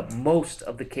make up most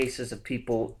of the cases of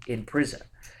people in prison.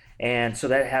 And so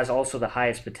that has also the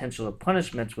highest potential of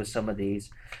punishments with some of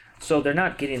these. So they're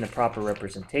not getting the proper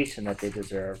representation that they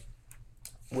deserve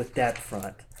with that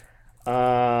front.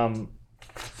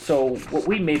 So what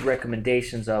we made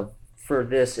recommendations of for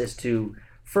this is to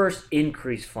first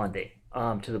increase funding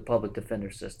to the public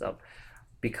defender system,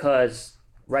 because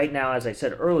right now, as I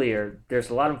said earlier,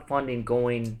 there's a lot of funding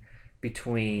going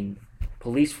between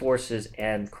police forces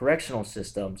and correctional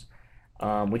systems,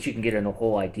 which you can get in a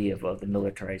whole idea of the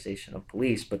militarization of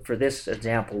police. But for this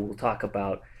example, we'll talk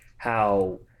about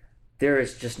how there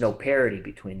is just no parity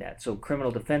between that. So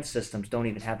criminal defense systems don't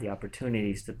even have the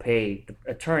opportunities to pay the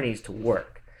attorneys to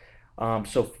work.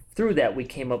 So through that, we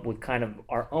came up with kind of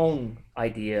our own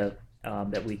idea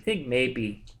that we think may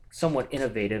be somewhat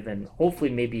innovative and hopefully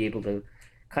may be able to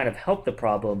kind of help the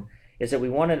problem, is that we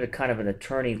wanted a kind of an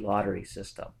attorney lottery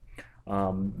system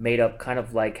made up kind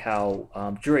of like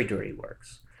how jury duty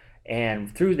works.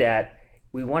 And through that,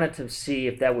 we wanted to see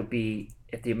if that would be,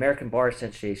 if the American Bar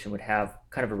Association would have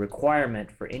kind of a requirement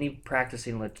for any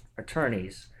practicing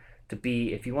attorneys to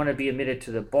be, if you want to be admitted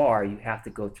to the bar, you have to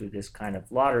go through this kind of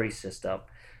lottery system.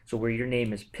 So where your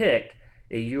name is picked,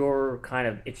 it's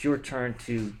your turn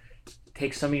to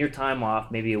take some of your time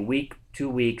off, maybe a week, 2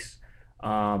 weeks,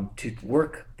 to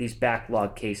work these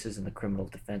backlog cases in the criminal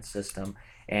defense system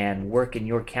and work in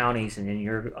your counties and in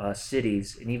your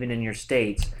cities and even in your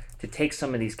states to take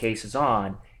some of these cases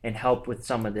on and help with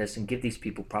some of this and give these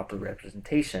people proper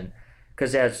representation.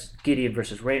 Because as Gideon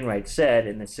versus Wainwright said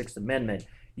in the Sixth Amendment,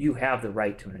 you have the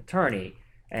right to an attorney.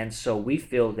 And so we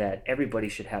feel that everybody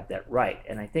should have that right.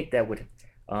 And I think that would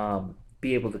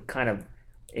be able to kind of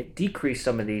decrease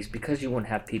some of these, because you wouldn't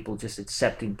have people just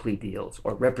accepting plea deals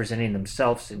or representing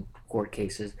themselves in court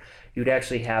cases. You'd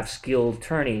actually have skilled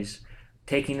attorneys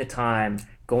taking the time,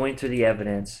 going through the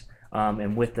evidence,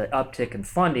 and with the uptick in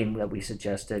funding that we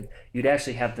suggested, you'd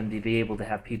actually have them to be able to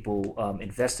have people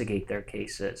investigate their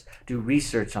cases, do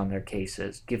research on their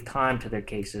cases, give time to their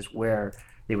cases where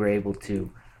they were able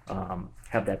to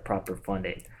have that proper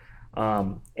funding.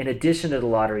 In addition to the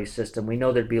lottery system, we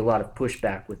know there'd be a lot of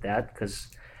pushback with that because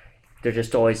there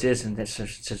just always is in this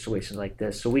situations like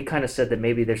this. So we kind of said that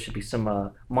maybe there should be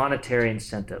some monetary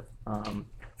incentive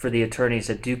for the attorneys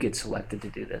that do get selected to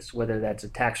do this, whether that's a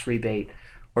tax rebate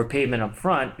or payment up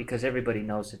front, because everybody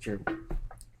knows that your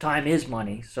time is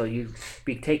money. So you'd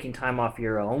be taking time off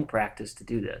your own practice to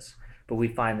do this. But we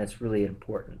find that's really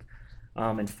important.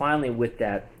 And finally, with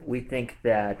that, we think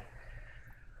that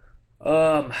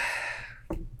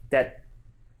that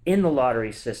in the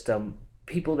lottery system,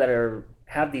 people that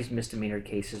have these misdemeanor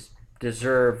cases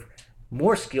deserve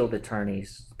more skilled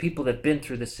attorneys, people that have been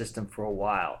through the system for a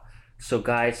while. So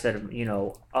guys that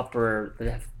are, that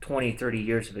have 20, 30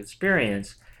 years of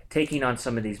experience taking on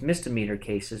some of these misdemeanor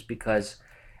cases, because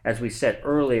as we said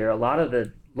earlier, a lot of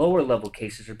the lower level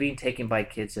cases are being taken by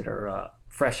kids that are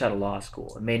fresh out of law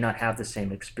school and may not have the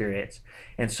same experience.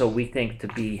 And so we think to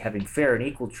be having fair and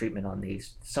equal treatment on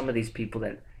these, some of these people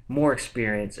that more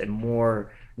experience and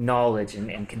more knowledge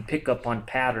and can pick up on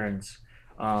patterns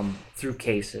through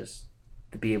cases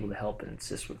to be able to help and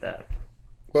assist with that.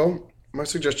 Well, my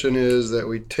suggestion is that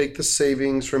we take the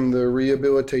savings from the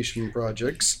rehabilitation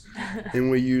projects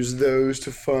and we use those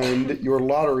to fund your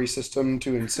lottery system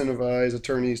to incentivize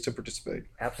attorneys to participate.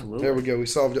 Absolutely. There we go. We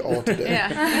solved it all today.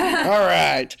 Yeah. All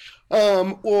right.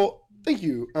 Well, thank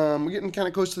you. We're getting kind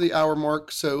of close to the hour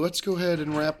mark, so let's go ahead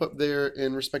and wrap up there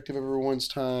in respect of everyone's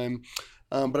time.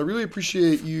 But I really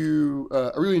appreciate you.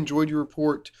 I really enjoyed your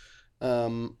report. I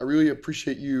really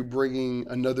appreciate you bringing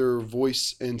another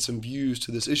voice and some views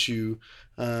to this issue,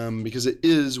 because it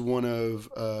is one of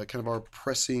kind of our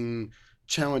pressing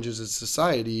challenges as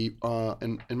society,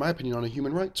 and in my opinion, on a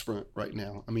human rights front right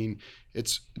now. I mean,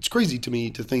 it's crazy to me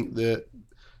to think that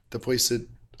the place that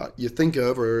you think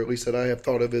of, or at least that I have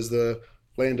thought of as the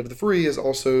land of the free, is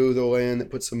also the land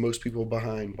that puts the most people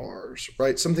behind bars,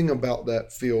 right? Something about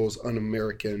that feels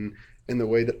un-American in the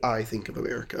way that I think of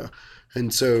America.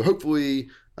 And so hopefully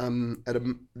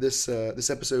this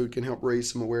episode can help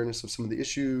raise some awareness of some of the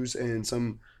issues and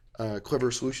some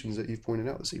clever solutions that you've pointed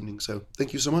out this evening. So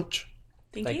thank you so much.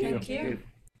 Thank Thank you. you. Thank you.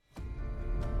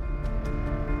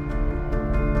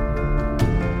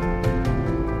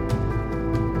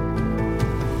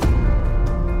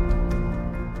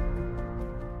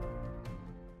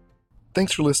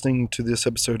 Thanks for listening to this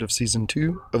episode of Season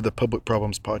 2 of the Public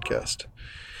Problems Podcast.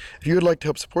 If you would like to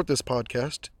help support this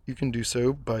podcast, you can do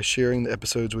so by sharing the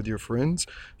episodes with your friends,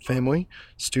 family,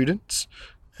 students,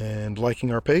 and liking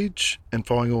our page and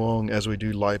following along as we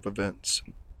do live events.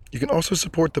 You can also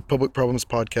support the Public Problems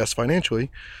Podcast financially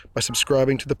by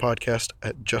subscribing to the podcast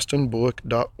at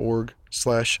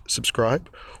justinbullock.org/subscribe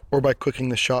or by clicking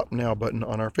the Shop Now button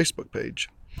on our Facebook page.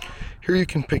 Here you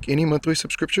can pick any monthly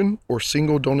subscription or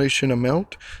single donation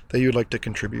amount that you would like to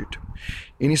contribute.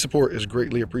 Any support is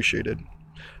greatly appreciated.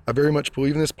 I very much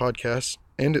believe in this podcast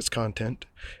and its content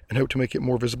and hope to make it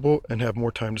more visible and have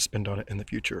more time to spend on it in the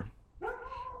future.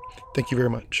 Thank you very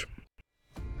much.